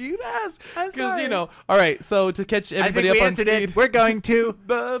waiting for you to ask I'm because sorry. you know. All right, so to catch I think everybody we up on answered speed, it. We're going to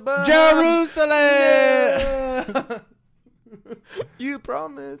Jerusalem. Jerusalem. You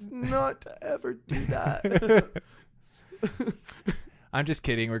promised not to ever do that. I'm just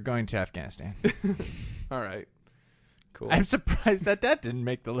kidding. We're going to Afghanistan. All right, cool. I'm surprised that didn't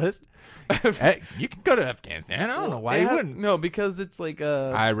make the list. Hey, you can go to Afghanistan. I don't know why you wouldn't. No, because it's like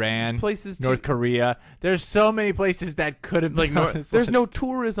Iran, places to- North Korea. There's so many places that could have like been on this there's no list.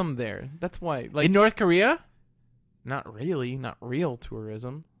 tourism there. That's why. Like in North Korea. not really, not real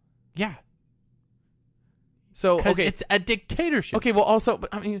tourism. Yeah, So because okay, it's a dictatorship. okay. Well, also, but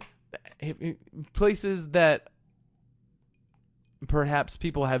I mean, places that perhaps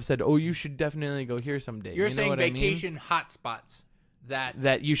people have said, "Oh, you should definitely go here someday." You're you know saying what I mean? vacation hotspots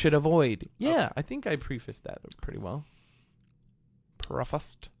that you should avoid. Yeah, I think I prefaced that pretty well.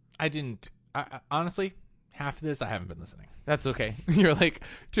 Prefaced. I didn't. I, honestly, half of this I haven't been listening. That's okay. You're like,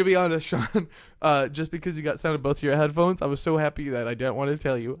 to be honest, Sean, just because you got sound in both your headphones, I was so happy that I didn't want to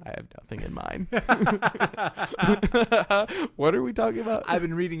tell you I have nothing in mind. What are we talking about? I've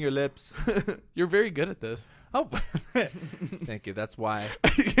been reading your lips. You're very good at this. Oh, thank you. That's why.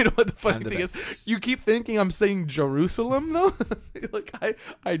 You know what the funny I'm the thing is? best. You keep thinking I'm saying Jerusalem, though. Like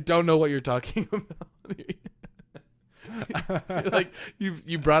I don't know what you're talking about. Like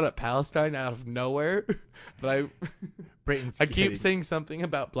you brought up Palestine out of nowhere, but Brayton's I keep kidding. saying something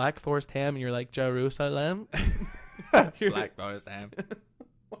about Black Forest ham, and you're like Jerusalem. Black Forest ham.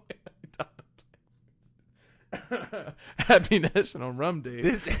 Happy National Rum Day.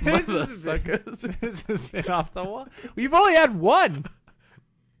 This Motherfuckers. this has been off the wall. We've only had one.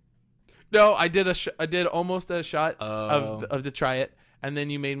 No, I did I did almost a shot Oh. of to try it, and then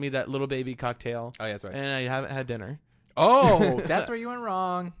you made me that little baby cocktail. Oh, yeah, that's right. And I haven't had dinner. Oh, that's where you went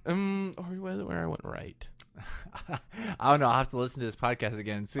wrong. Or was it where I went right? I don't know. I'll have to listen to this podcast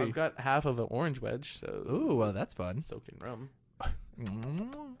again and see. I've got half of an orange wedge, so Ooh, well, that's fun. soaked in rum.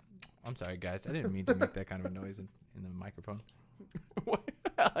 I'm sorry, guys. I didn't mean to make that kind of a noise in the microphone.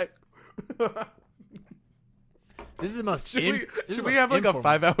 This is the most. Should we have like a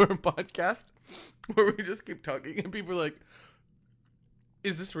 5-hour podcast where we just keep talking and people are like,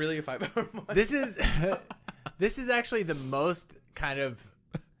 "Is this really a 5-hour podcast?" This is actually the most kind of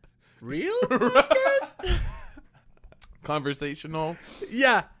real podcast. Conversational.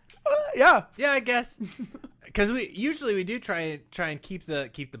 Yeah, Yeah. I guess. Because we usually do try and keep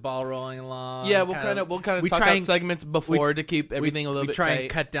the ball rolling along. Yeah, we'll kind of we talk try out and- segments before to keep everything a little bit We try tight. and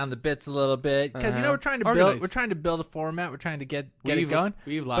cut down the bits a little bit because Uh-huh. we're trying to build. Organized. We're trying to build a format. We're trying to get it We've- going.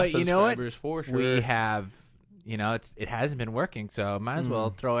 We've lost but those you know what? subscribers for sure. We have. It hasn't been working, so might as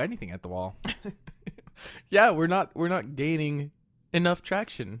well throw anything at the wall. Yeah, we're not gaining enough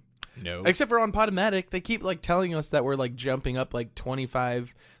traction. No. Except for on Podomatic, they keep like telling us that we're like jumping up like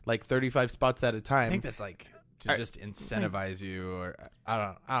 25, like 35 spots at a time. I think that's like to just incentivize you, or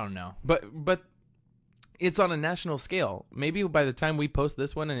I don't know. But it's on a national scale. Maybe by the time we post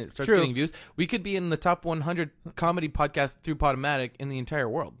this one and it starts True. getting views, we could be in the top 100 comedy podcasts through Podomatic in the entire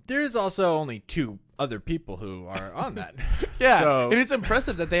world. There is also only 2 other people who are on that. Yeah, So- and it's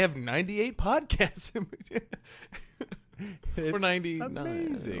impressive that they have 98 podcasts. Or 90,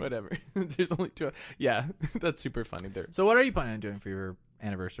 amazing. whatever. There's only 2. Yeah, that's super funny. There. So what are you planning on doing for your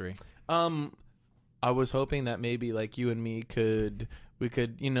anniversary? I was hoping that maybe like you and me we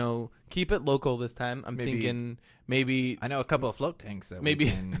could keep it local this time. I'm Maybe- thinking maybe I know a couple of float tanks that Maybe-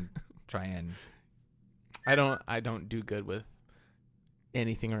 we can try and. I don't do good with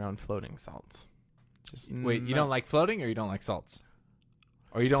anything around floating salts. Just Wait, you no. don't like floating, or you don't like salts,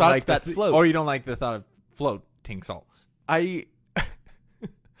 or you don't Salts like that float. or you don't like the thought of floating salts. I'm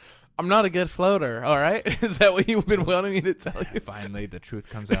not a good floater. All right, is that what you've been wanting me to tell you? Finally, the truth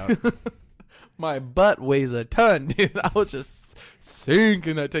comes out. My butt weighs a ton, dude. I'll just sink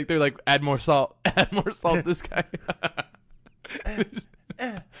in that tank. They're like, add more salt. This guy.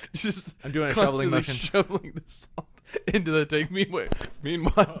 just I'm doing a shoveling motion. shoveling the salt into the tank. Meanwhile,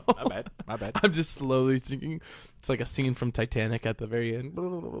 My bad. I'm just slowly sinking. It's like a scene from Titanic at the very end.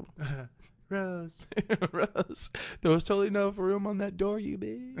 Rose. Rose, there was totally enough room on that door, you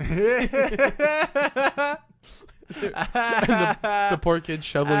bitch. The poor kid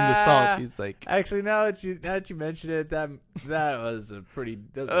shoveling the salt. He's like, Actually, now that you mention it, that was a pretty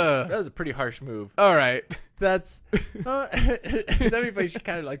that was a pretty harsh move. all right. That's that'd be funny. She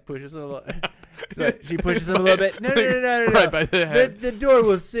kind of like pushes him a little. So she pushes him a little bit. No. Right by the head. The door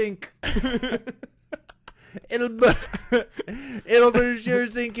will sink. It'll for sure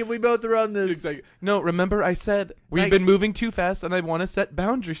sink if we both run this. He's like, no, remember I said we've like- been moving too fast and I want to set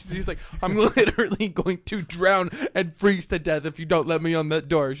boundaries. He's like, I'm literally going to drown and freeze to death if you don't let me on that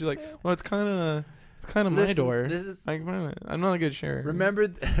door. She's like, well, it's kind of my Listen, door. this is- Like, I'm not good sure. Remember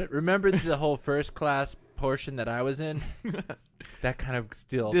the whole first class portion that I was in? That kind of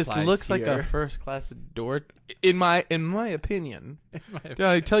still This applies looks like a here. first class door. In my opinion. Did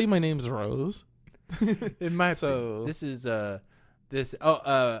I tell you my name's Rose? In my So- opinion. This is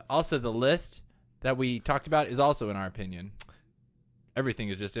also the list that we talked about is also in our opinion. Everything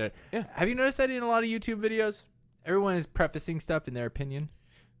is just Yeah. Have you noticed that in a lot of YouTube videos? Everyone is prefacing stuff in their opinion.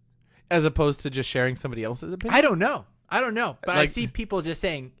 As opposed to just sharing somebody else's opinion. I don't know, but I Like- see people just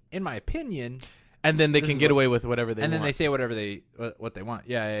saying, "In my opinion," And then they This can is get what- away with whatever they and want. then they say whatever what they want.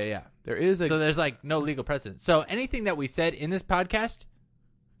 Yeah. There is a. So there's like no legal precedent. So anything that we said in this podcast,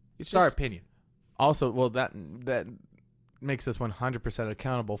 it's it's our just- opinion. Also, well, that makes us 100%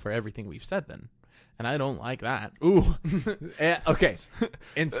 accountable for everything we've said then. And I don't like that. Ooh. Okay.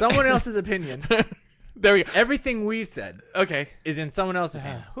 In someone else's opinion, There we go. everything we've said Okay. is in someone else's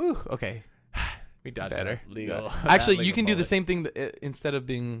hands. Whew, okay. We dodged Better. that legal. Actually, that you legal can do the bullet. same thing instead of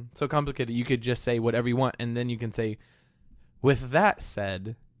being so complicated. You could just say whatever you want, and then you can say, with that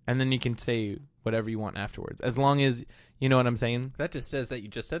said, and then you can say whatever you want afterwards. As long as, you know what I'm saying? That just says that you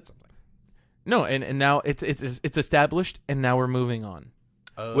just said something. No, and now it's established, and now we're moving on.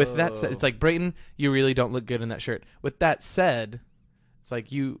 With that said, it's like, Brayton, you really don't look good in that shirt. With that said, it's like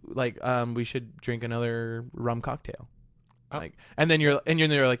we should drink another rum cocktail. Like, and then you're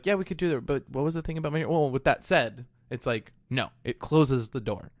like, yeah, we could do that. But what was the thing about my? Well, with that said, it's like, no, it closes the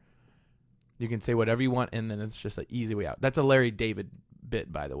door. You can say whatever you want, and then it's just an easy way out. That's a Larry David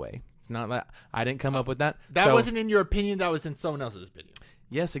bit, by the way. It's not that I didn't come up with that. That So- wasn't in your opinion. That was in someone else's opinion.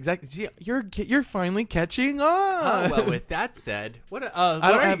 Yes, exactly. See, you're finally catching on. Oh, well, with that said, what are you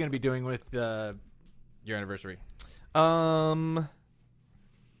have- going to be doing with your anniversary? Spend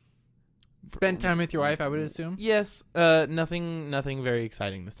time with your wife, I would assume. Yes. Nothing very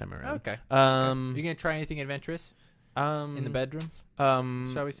exciting this time around. Okay. You gonna try anything adventurous in the bedroom?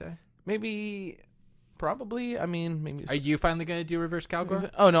 Shall we say? Maybe. Probably. I mean, maybe. Are you finally gonna do reverse cowgirl?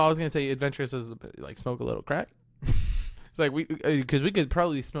 Oh no, I was gonna say adventurous is like smoke a little crack. It's like because we could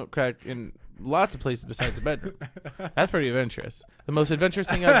probably smoke crack in lots of places besides the bedroom. That's pretty adventurous. The most adventurous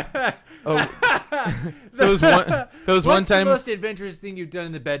thing I've there was one What's time the most adventurous thing you've done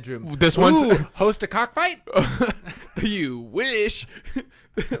in the bedroom? this one Ooh, host a cockfight? you wish.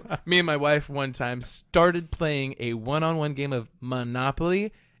 Me and my wife one time started playing a one-on-one game of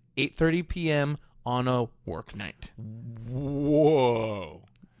Monopoly 8:30 p.m. on a work night. Whoa.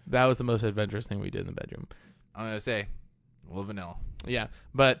 That was the most adventurous thing we did in the bedroom. I'm gonna say a little vanilla. Yeah,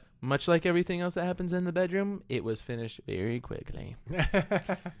 but much like everything else that happens in the bedroom, it was finished very quickly.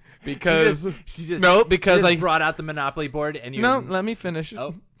 Because she just because I brought out the Monopoly board and you. No, let me finish.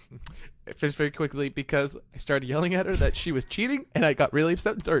 Oh. I finished very quickly because I started yelling at her that she was cheating, and I got really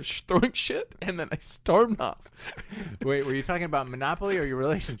upset and started throwing shit, and then I stormed off. Wait, were you talking about Monopoly or your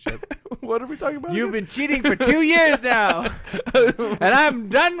relationship? What are we talking about? You've been cheating for 2 years now, and I'm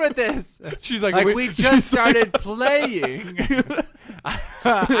done with this. She's like, we just started playing.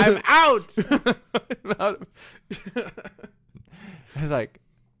 I'm out. I was like,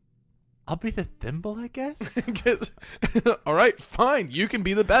 I'll be the thimble, I guess. All right, fine. You can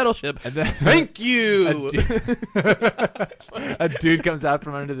be the battleship. And then thank you. A dude comes out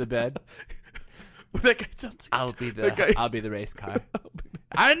from under the bed. That guy sounds like I'll be the race car.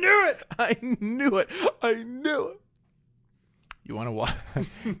 I knew it. I knew it. You want to watch?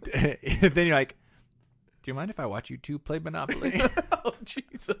 Then you're like, do you mind if I watch you two play Monopoly? Oh,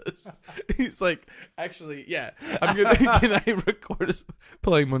 Jesus. He's like, actually, yeah. I'm gonna. Can I record us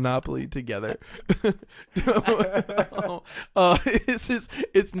playing Monopoly together?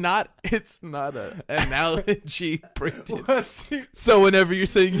 It's not an analogy printed. So whenever you're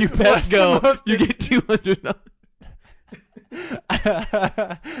saying you pass go, you get $200.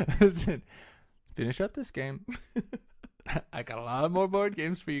 Listen, finish up this game. I got a lot more board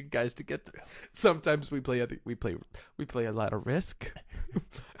games for you guys to get through. Sometimes we play a lot of Risk.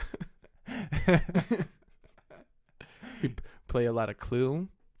 We play a lot of Clue.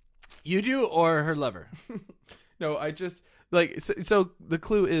 You do, or her lover? No, I just like so the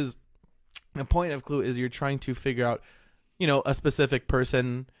clue is the point of Clue is you're trying to figure out, a specific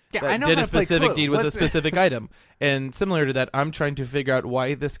person that did a specific deed with a specific item. And similar to that, I'm trying to figure out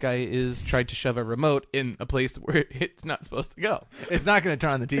why this guy is trying to shove a remote in a place where it's not supposed to go. It's not going to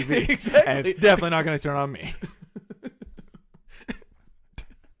turn on the TV. Exactly. And it's definitely not going to turn on me.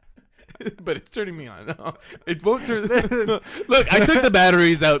 But it's turning me on. No, it won't turn. Look, I took the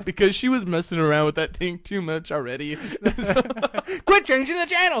batteries out because she was messing around with that thing too much already. Quit changing the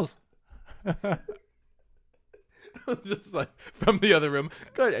channels. Just like from the other room.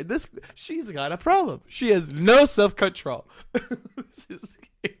 God, she's got a problem. She has no self-control.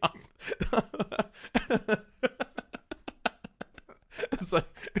 It's like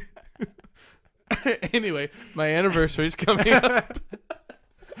anyway, my anniversary's coming up.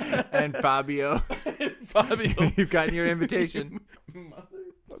 And Fabio, you've gotten your invitation.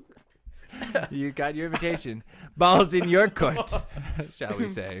 You got your invitation. Ball's in your court, shall we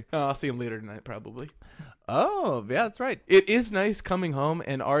say. I'll see him later tonight, probably. Oh, yeah, that's right. It is nice coming home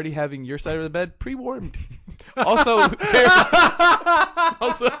and already having your side of the bed pre-warmed. Also, but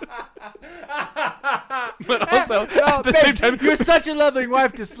also at the same time, you're such a loving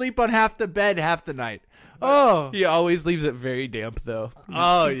wife to sleep on half the bed half the night. Oh, he always leaves it very damp, though.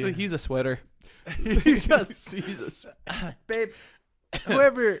 Oh, he's a sweater. he's just babe.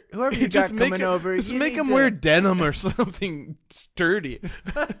 Whoever you got coming over, just make him wear denim or something sturdy.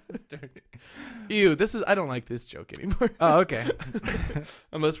 Sturdy. Ew, I don't like this joke anymore. Oh, okay.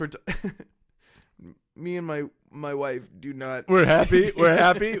 Unless me and my wife do not. We're happy.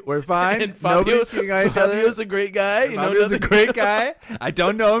 We're fine. And Fabio's a great guy. Fabio's a great guy. I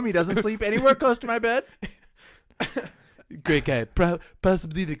don't know him. He doesn't sleep anywhere close to my bed. Great guy.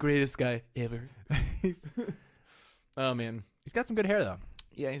 Possibly the greatest guy ever. Oh, man. He's got some good hair, though.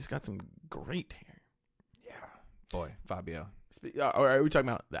 Yeah, he's got some great hair. Yeah. Boy, Fabio. Are we talking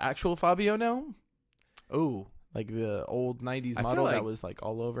about the actual Fabio now? Oh. Like the old 90s model that was like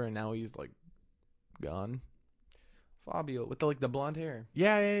all over and now he's like gone. Fabio with the blonde hair.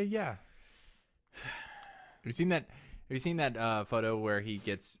 Yeah. Have you seen that photo where he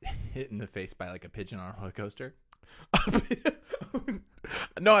gets hit in the face by like a pigeon on a roller coaster?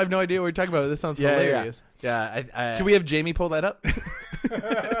 No, I have no idea what you're talking about. This sounds hilarious. Yeah. Can we have Jamie pull that up?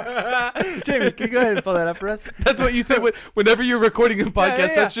 Jamie, can you go ahead and pull that up for us? That's what you say whenever you're recording a podcast.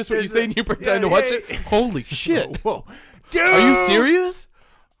 yeah. That's just what you There's say, and you pretend to watch it. Holy shit! Whoa. Dude! Are you serious?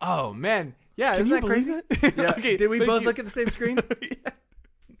 Oh, man. Yeah, Can isn't you that believe crazy? that? Yeah. Okay, Did we thank both you. look at the same screen? Yeah.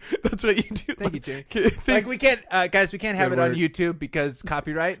 That's what you do. Thank you, Jamie. Thanks. Like, we can't, guys, we can't have Good it on work. YouTube because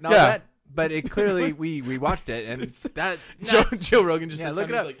copyright and all Yeah. that. But it clearly, we watched it, and that's Joe, nuts. Joe Rogan just Yeah, sits look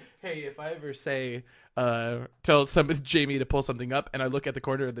down it and up. he's like, hey, if I ever say, tell Jamie to pull something up, and I look at the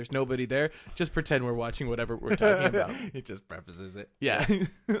corner and there's nobody there, just pretend we're watching whatever we're talking about. It just prefaces it. Yeah.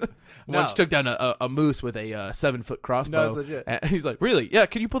 No. Once took down a moose with a 7-foot crossbow. No, it's legit. And he's like, really? Yeah,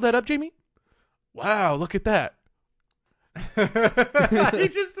 can you pull that up, Jamie? Wow, look at that. He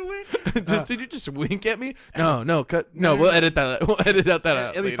just went. Did you just wink at me? No, cut. No, we'll edit that. We'll edit out that out.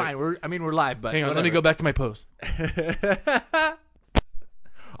 It'll be later. fine. We're live, but Hang on, let me go back to my post.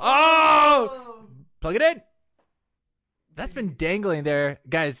 Oh! Plug it in. That's been dangling there.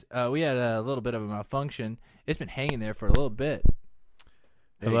 Guys, we had a little bit of a malfunction. It's been hanging there for a little bit.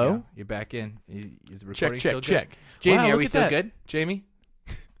 There you Hello? go. You're back in. Is the recording Check, still check. good? Jamie, Wow, are look we at still that. good? Jamie?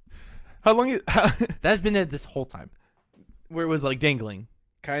 How long is That's been there this whole time. where it was like dangling?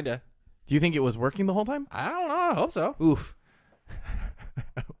 Kinda. Do you think it was working the whole time? I don't know. I hope so. Oof.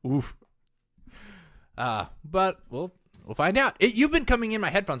 Oof. But we'll find out. You've been coming in my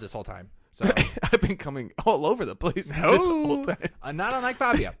headphones this whole time. So I've been coming all over the place this whole time. Not unlike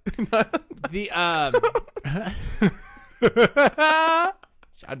Fabio. The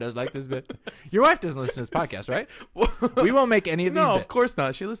Sean does like this bit. Your wife doesn't listen to this podcast, right? We won't make any of these No, bits. of course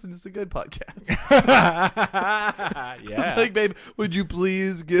not. She listens to good podcasts. Yeah. It's like, babe, would you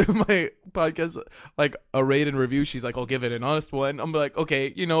please give my podcast like a rate and review? She's like, I'll give it an honest one. I'm like,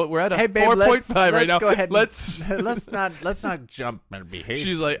 okay, you know what? We're at a Hey, babe, 4.5 right now. Go ahead. and- Let's. let's not jump and be hasty.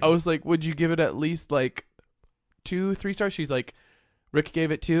 She's like, I was like, would you give it at least like 2-3 stars? She's like, Rick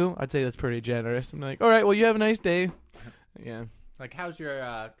gave it 2. I'd say that's pretty generous. I'm like, all right, well, you have a nice day. Yeah. like, how's your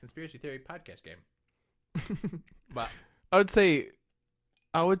conspiracy theory podcast game? But I would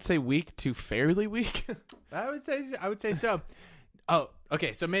say weak to fairly weak. I would say so. Oh,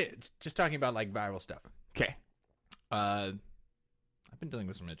 okay. So just talking about like viral stuff. Okay. I've been dealing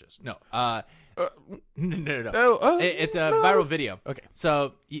with some itches. No. No. Oh, It's a no. viral video. Okay.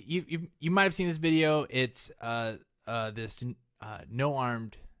 So you might have seen this video. It's this no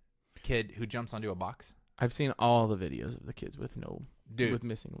armed kid who jumps onto a box. I've seen all the videos of the kids with with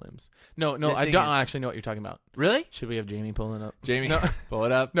missing limbs. No, I Missing don't is- actually know what you're talking about. Really? Should we have Jamie pulling up? Jamie, No. pull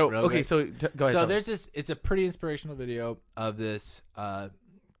it up. No. real Okay, quick. so go ahead. So tell me. there's this. It's a pretty inspirational video of this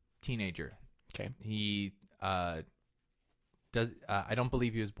teenager. Okay. He does. I don't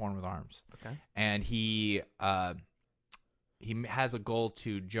believe he was born with arms. Okay. And he has a goal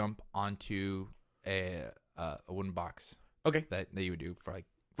to jump onto a wooden box. Okay. That you would do for like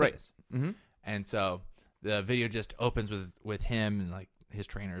Right. fitness. Mm-hmm. And so the video just opens with him and like his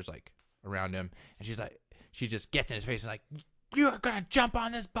trainers like around him, and she just gets in his face and like, you're gonna jump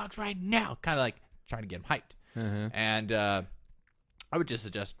on this box right now, kind of like trying to get him hyped. Uh-huh. And I would just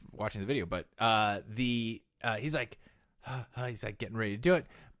suggest watching the video, but he's like getting ready to do it,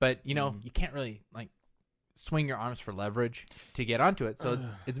 but you know you can't really like swing your arms for leverage to get onto it, so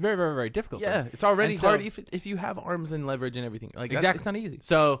it's very, very, very difficult. for Yeah, him. it's already And so- hard if you have arms and leverage and everything. Like Exactly. it's not easy.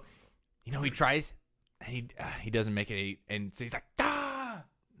 So, you know, he tries, and he doesn't make it, and so he's like, ah,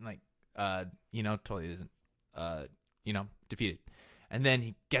 like, you know, totally isn't, you know, defeated, and then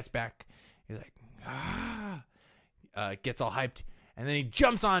he gets back, he's like, gets all hyped, and then he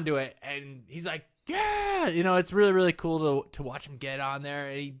jumps onto it, and he's like, yeah, you know, it's really, really cool to watch him get on there,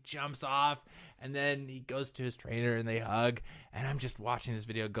 and he jumps off, and then he goes to his trainer, and they hug, and I'm just watching this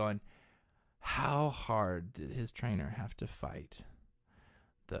video going, how hard did his trainer have to fight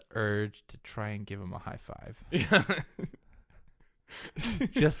the urge to try and give him a high five?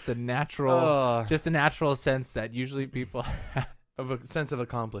 just the natural sense that usually people have Of a sense of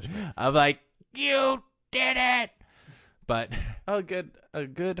accomplishment. of like, you did it. But A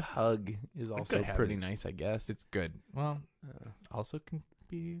good hug is also good hug. pretty nice, I guess. it's good. Well, also can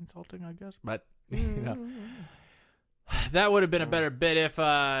be insulting, I guess. But you know, that would have been a better bit if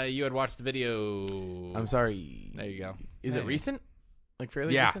you had watched the video. I'm sorry. There you go. Is There it you go. recent? Like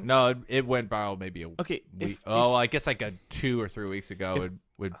fairly Yeah, recent? no, it went viral maybe a Okay. week. I guess like a 2 or 3 weeks ago.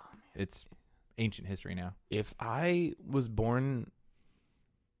 It's ancient history now. If I was born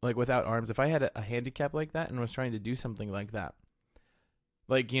like without arms, if I had a handicap like that and was trying to do something like that,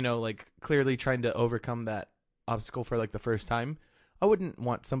 like, you know, like clearly trying to overcome that obstacle for like the first time, I wouldn't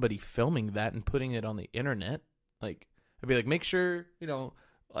want somebody filming that and putting it on the internet. Like, I'd be like, make sure,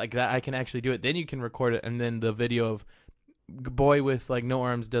 like that I can actually do it. Then you can record it, and then the video of boy with like no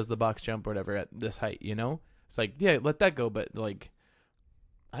arms does the box jump or whatever at this height. It's like, yeah, let that go. But like,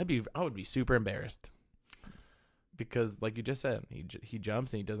 I would be super embarrassed because, like you just said, he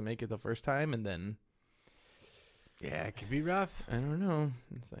jumps and he doesn't make it the first time, and then Yeah, it could be rough. I don't know.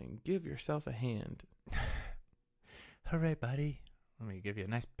 It's like, give yourself a hand. Hooray, buddy. Let me give you a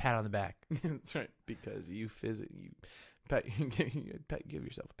nice pat on the back. That's right, because you give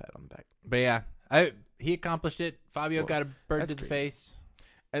yourself a pat on the back. But yeah, he accomplished it. Fabio got a bird to the face.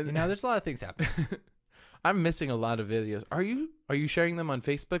 And there's a lot of things happening. I'm missing a lot of videos. Are you sharing them on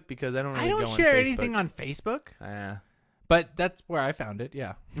Facebook? Because I don't really I don't go on share Facebook. anything on Facebook, Yeah. but that's where I found it.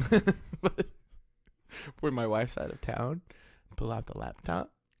 Yeah. Where my wife's out of town, pull out the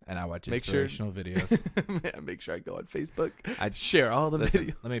laptop. And I watch Make sure- inspirational videos. Yeah, make sure I go on Facebook. I'd Share all the Listen,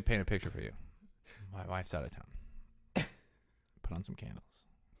 videos. let me paint a picture for you. My wife's out of town. Put on some candles.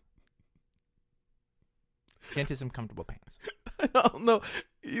 Get into some comfortable pants. I don't know.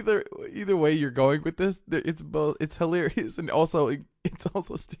 Either way you're going with this, it's both. It's hilarious and also it's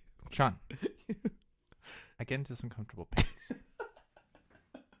also stupid. Sean, I get into some comfortable pants.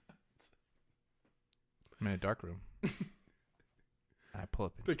 I'm in a dark room. I pull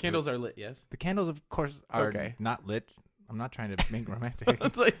up. The candles are lit. Yes. The candles, of course, are Okay. not lit. I'm not trying to make romantic.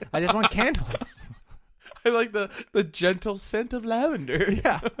 It's like, I just want candles. I like the gentle scent of lavender.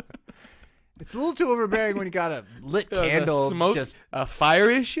 Yeah. It's a little too overbearing when you got a lit The candle. smoke, Just a fire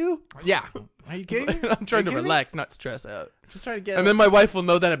issue. yeah. Are you kidding me? I'm trying to kidding me? relax, not stress out. Just trying to get. And then my wife will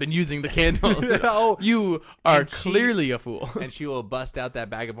know that I've been using the candle. Oh. You are And she- clearly a fool. and she will bust out that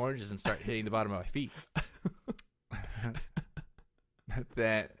bag of oranges and start hitting the bottom of my feet.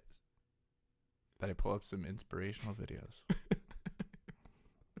 that I pull up some inspirational videos.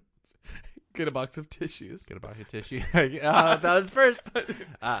 Get a box of tissues. Get a box of tissue. That was first.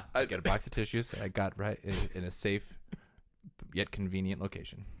 I get a box of tissues. I got right in a safe yet convenient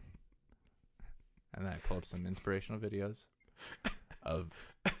location. And then I pull up some inspirational videos of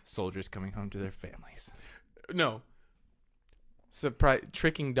soldiers coming home to their families. No.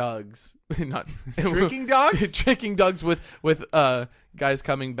 Tricking dogs. Not Tricking dogs? Tricking dogs with guys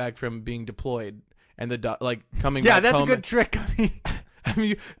coming back from being deployed and the dog coming Yeah, back that's a home. good trick.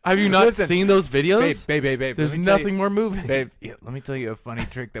 Have you not Listen, seen those videos? Babe. There's let me tell nothing you, more moving. Babe, yeah, let me tell you a funny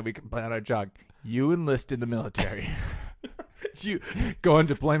trick that we can play on our jog. You enlist in the military. You Go on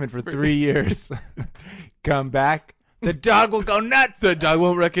deployment for 3 years. Come back. The dog will go nuts. The dog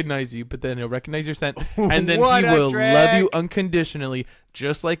won't recognize you, but then he'll recognize your scent, and then What he a will love you trick. unconditionally,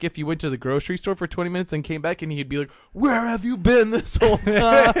 just like if you went to the grocery store for 20 minutes and came back, and he'd be like, "Where have you been this whole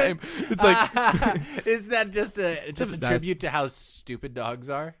time?" It's like, Is that just a That's- tribute to how stupid dogs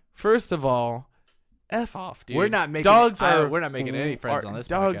are? first of all, F off, dude. We're not making we're not making any friends on this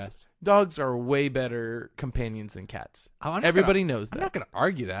podcast. Dogs are way better companions than cats. Oh, I'm not Everybody knows I'm that. not going to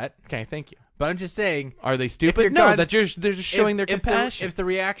argue that, Okay, thank you. but I'm just saying. Are they you're stupid? No, gone- they're just showing their compassion. If the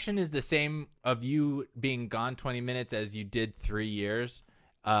reaction is the same of you being gone 20 minutes as you did 3 years,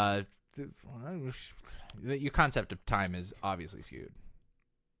 your concept of time is obviously skewed.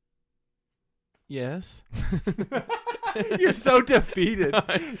 Yes. You're so defeated.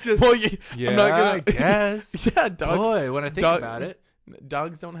 Well, I'm not gonna. I guess. Yeah, dogs. Boy, when I think about it.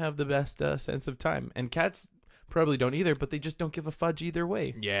 Dogs don't have the best sense of time, and cats probably don't either. But they just don't give a fudge either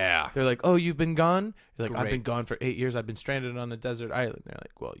way. Yeah. They're like, "Oh, you've been gone." You're like, "I've Great. been gone for 8 years. I've been stranded on a desert island." They're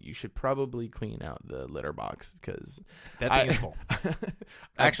like, "Well, you should probably clean out the litter box because That thing is full.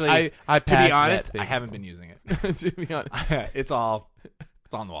 Actually, I to be packed honest, that thing. I haven't been using it. To be honest, it's on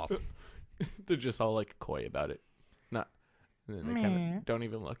the walls. they're just all like coy about it. Not. And then they kind of don't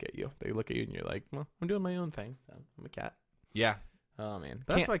even look at you. They look at you and you're like, "Well, I'm doing my own thing. I'm a cat." Yeah. Oh man,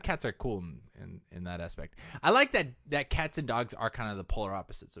 That's why cats are cool in that aspect. I like that cats and dogs are kind of the polar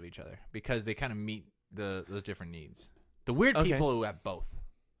opposites of each other because they kind of meet those different needs. The weird Okay. people who have both.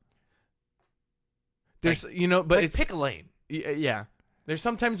 there's but Like, it's pick a lane. yeah. There's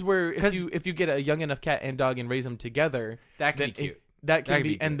sometimes where if 'Cause- you get a young enough cat and dog and raise them together, That could then be cute. that can That'd be,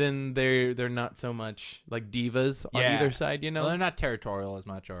 be and good. then they're not so much like divas on Yeah. either side, you know? Well, they're not territorial as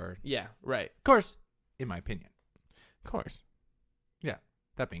much, or Yeah, right. of course, in my opinion. Of course. Yeah.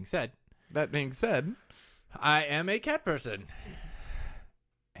 That being said, That being said, I am a cat person,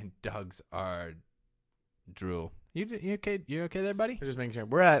 and dogs are drool. You okay? You okay there, buddy? we're just making sure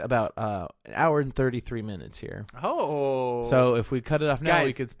we're at about an hour and 33 minutes here. Oh, So if we cut it off now, we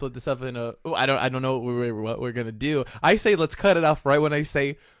Guys. could split this up in a. Oh, I don't know what we're gonna do. I say let's cut it off right when I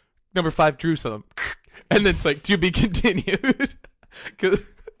say number 5, Jerusalem, and then it's like to be continued.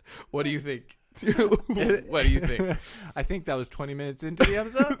 'Cause- what do you think? What do you think? I think that was 20 minutes into the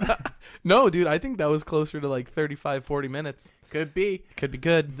episode. No, dude, I think that was closer to like 35, 40 minutes. Could be. Could be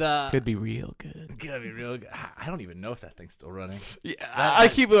good. The Could be real good. Could be real good. I don't even know if that thing's still running. Yeah, I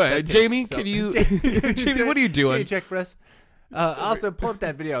keep That Jamie, takes so- can you? Jamie, what are you Can doing? you check for us? Also, pull up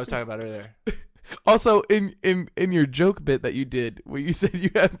that video I was talking about earlier. Also, in your joke bit that you did, where you said you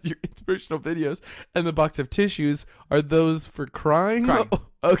have your inspirational videos and the box of tissues, are those for crying? Crying.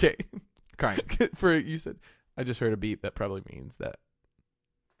 Okay. Crying. For you said, I just heard a beep. That probably means that.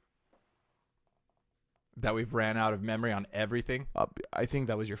 That we've ran out of memory on everything. I think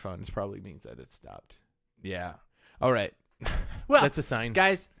that was your phone. It probably means that it stopped. Yeah. All right. Well, That's a sign.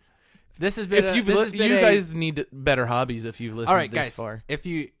 guys, this has been. If you've you guys need better hobbies if you've listened all right, this guys. far. If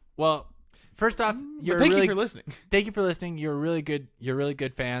you first off, you're Thank really, you for listening. Thank you for listening. You're really good. You're really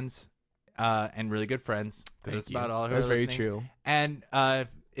good fans, and really good friends. Thank That's you. about all. Who That's are very listening. true. And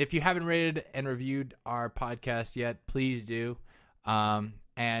if you haven't rated and reviewed our podcast yet, please do.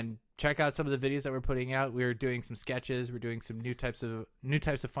 And check out some of the videos that we're putting out. We're doing some sketches. We're doing some new types of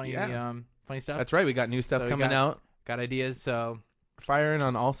funny funny stuff. That's right. We got new stuff So we coming out. Got ideas. So Firing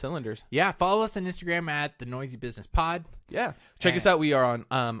on all cylinders. yeah, follow us on Instagram at The Noisy Business Pod. Yeah. Check us out. We are on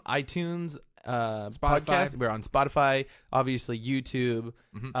iTunes, Spotify. podcast. We're on Spotify, obviously YouTube,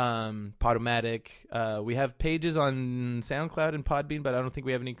 Podomatic. We have pages on SoundCloud and Podbean, but I don't think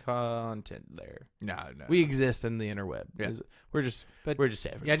we have any content there. No. We exist in the interweb. Yeah. We're just everywhere.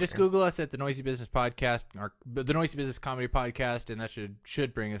 Yeah, just Google us at The Noisy Business Podcast or The Noisy Business Comedy Podcast, and that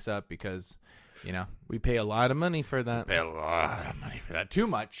should bring us up because, We pay a lot of money for that. pay a lot of money for that. Too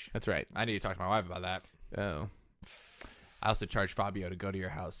much. That's right. I need to talk to my wife about that. Oh. I also charge Fabio to go to your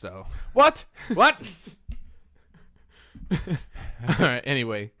house, so. What? What? All right.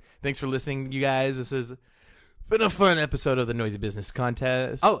 Anyway, thanks for listening, you guys. This has been a fun episode of the Noisy Business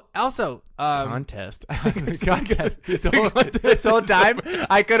Contest. Oh, also, Contest. contest. This whole time,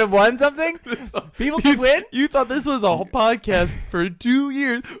 I could have won something? People can win? You thought this was a whole podcast for 2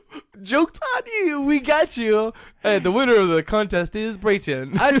 years. Joke's on you. We got you. And the winner of the contest is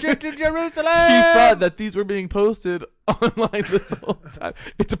Brayton. A trip to Jerusalem! He thought that these were being posted online this whole time.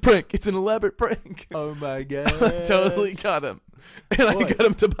 It's a prank. It's an elaborate prank. Oh, my God. I totally got him. And I got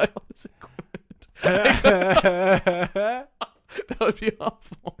him to buy all this equipment. That would be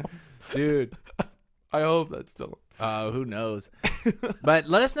awful. Dude. I hope that's still. Who knows? But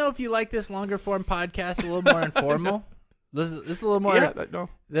let us know if you like this longer form podcast, a little more informal. This is a little more. Yeah, no.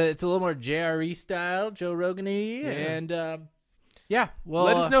 It's a little more JRE style, Joe Rogan-y, and well,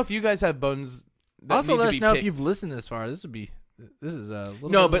 Let us know if you guys have bones. That Also, need to let us be know if picked. you've listened this far. This is a little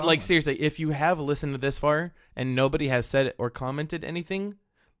No, bit but long like one. seriously, if you have listened to this far and nobody has said or commented anything,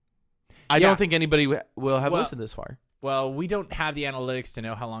 I Yeah. don't think anybody will have Well, listened this far Well, we don't have the analytics to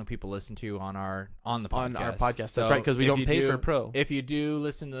know how long people listen to on the podcast. on our podcast. So That's right, because we if don't you pay do- for pro. If you do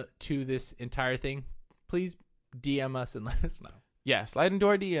listen to this entire thing, please DM us and let us know. Yeah, slide into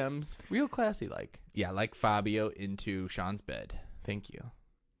our DMs, real classy like. Yeah, like Fabio into Sean's bed. Thank you.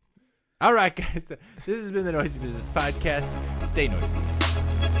 All right, guys. This has been the Noisy Business Podcast. Stay noisy.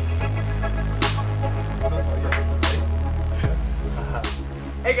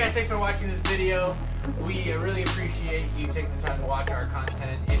 Hey guys, thanks for watching this video. We really appreciate you taking the time to watch our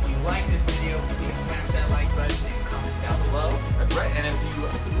content. If you like this video, please smash that like button and comment down below. That's right. And if you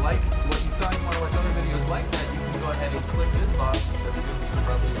like what you saw, you want to watch other videos like that, you can go ahead and click this box. That's going to be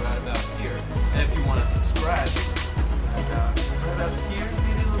probably right about here. And if you want to subscribe,